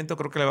conocimiento.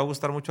 Creo que le va a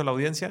gustar mucho a la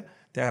audiencia.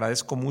 Te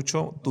agradezco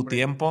mucho tu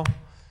tiempo.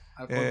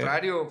 Al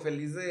contrario,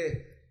 feliz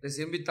de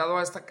ser invitado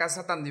a esta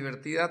casa tan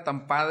divertida,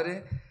 tan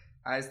padre,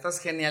 a estas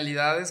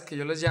genialidades que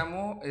yo les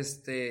llamo,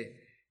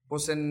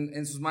 pues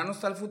en sus manos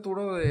está el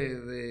futuro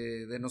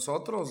de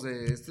nosotros,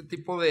 de este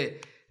tipo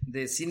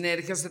de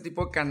sinergias, este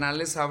tipo de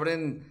canales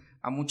abren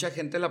a mucha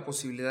gente la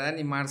posibilidad de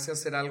animarse a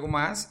hacer algo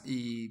más,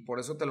 y por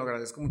eso te lo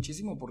agradezco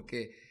muchísimo,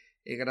 porque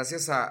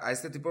gracias a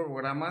este tipo de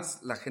programas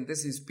la gente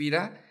se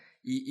inspira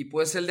y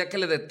puede ser el día que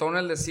le detona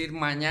el decir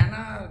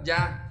mañana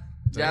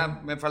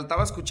ya me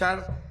faltaba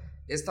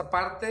escuchar esta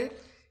parte.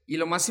 Y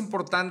lo más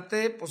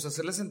importante, pues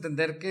hacerles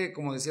entender que,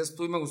 como decías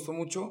tú y me gustó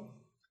mucho,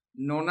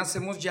 no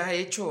nacemos ya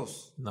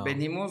hechos. No.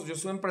 Venimos, yo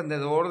soy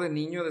emprendedor de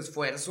niño, de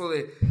esfuerzo,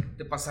 de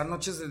pasar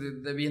noches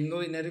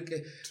debiendo dinero y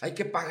que hay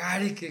que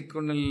pagar y que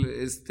con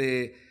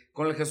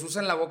el Jesús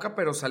en la boca,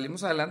 pero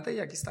salimos adelante y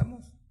aquí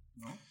estamos,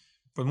 ¿no?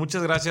 Pues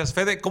muchas gracias.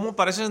 Fede, ¿cómo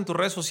apareces en tus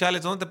redes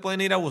sociales? ¿Dónde te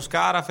pueden ir a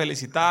buscar, a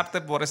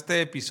felicitarte por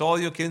este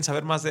episodio? ¿Quieren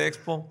saber más de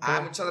Expo?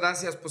 Muchas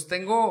gracias. Pues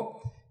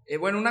tengo,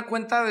 una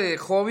cuenta de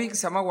hobby que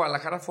se llama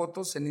Guadalajara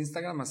Fotos en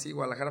Instagram, así,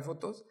 Guadalajara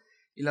Fotos.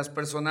 Y las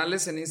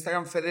personales en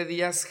Instagram, Fede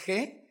Díaz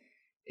G.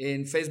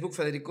 En Facebook,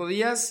 Federico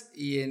Díaz.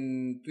 Y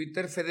en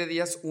Twitter, Fede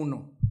Díaz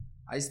 1.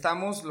 Ahí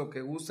estamos, lo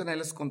que gusten, ahí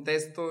les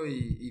contesto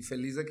y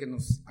feliz de que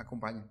nos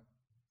acompañen.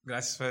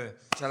 Gracias, Fede.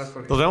 Muchas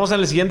gracias. Nos vemos en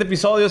el siguiente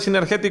episodio,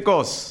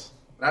 Sinergéticos.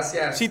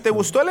 Gracias. Si te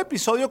gustó el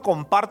episodio,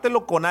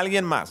 compártelo con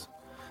alguien más.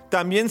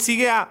 También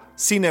sigue a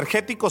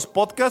Sinergéticos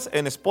Podcast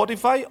en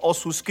Spotify o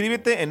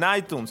suscríbete en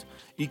iTunes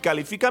y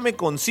califícame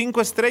con 5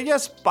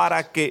 estrellas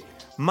para que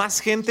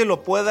más gente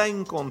lo pueda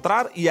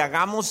encontrar y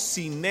hagamos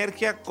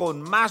sinergia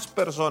con más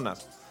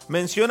personas.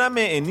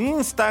 Mencióname en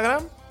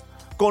Instagram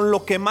con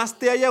lo que más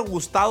te haya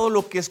gustado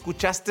lo que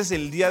escuchaste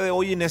el día de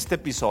hoy en este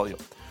episodio,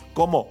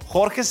 como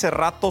Jorge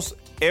Cerratos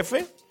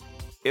F.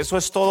 Eso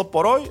es todo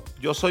por hoy.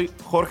 Yo soy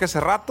Jorge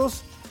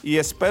Cerratos y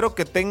espero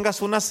que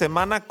tengas una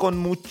semana con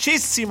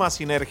muchísima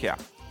sinergia.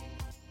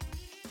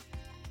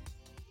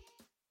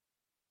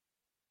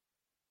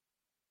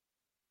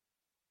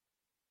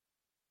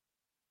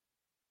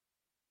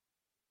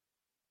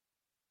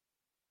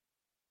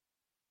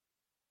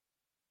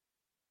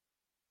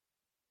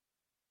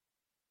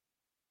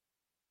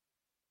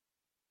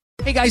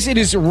 Hey guys, it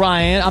is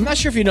Ryan. I'm not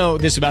sure if you know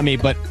this about me,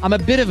 but I'm a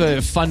bit of a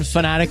fun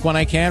fanatic when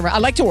I can. I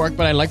like to work,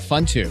 but I like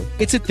fun too.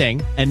 It's a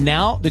thing. And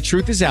now the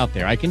truth is out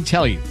there. I can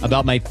tell you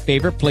about my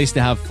favorite place to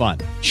have fun.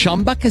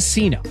 Chumba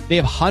Casino. They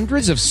have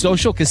hundreds of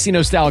social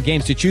casino style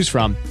games to choose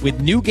from with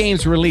new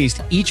games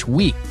released each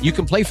week. You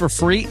can play for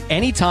free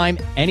anytime,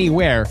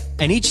 anywhere.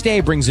 And each day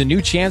brings a new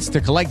chance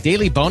to collect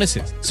daily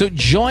bonuses. So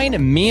join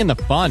me in the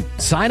fun.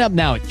 Sign up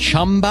now at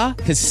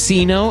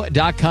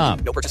ChumbaCasino.com.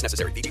 No purchase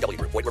necessary. VGW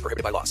Group. Void where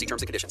prohibited by law. See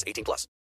terms and conditions. 18+.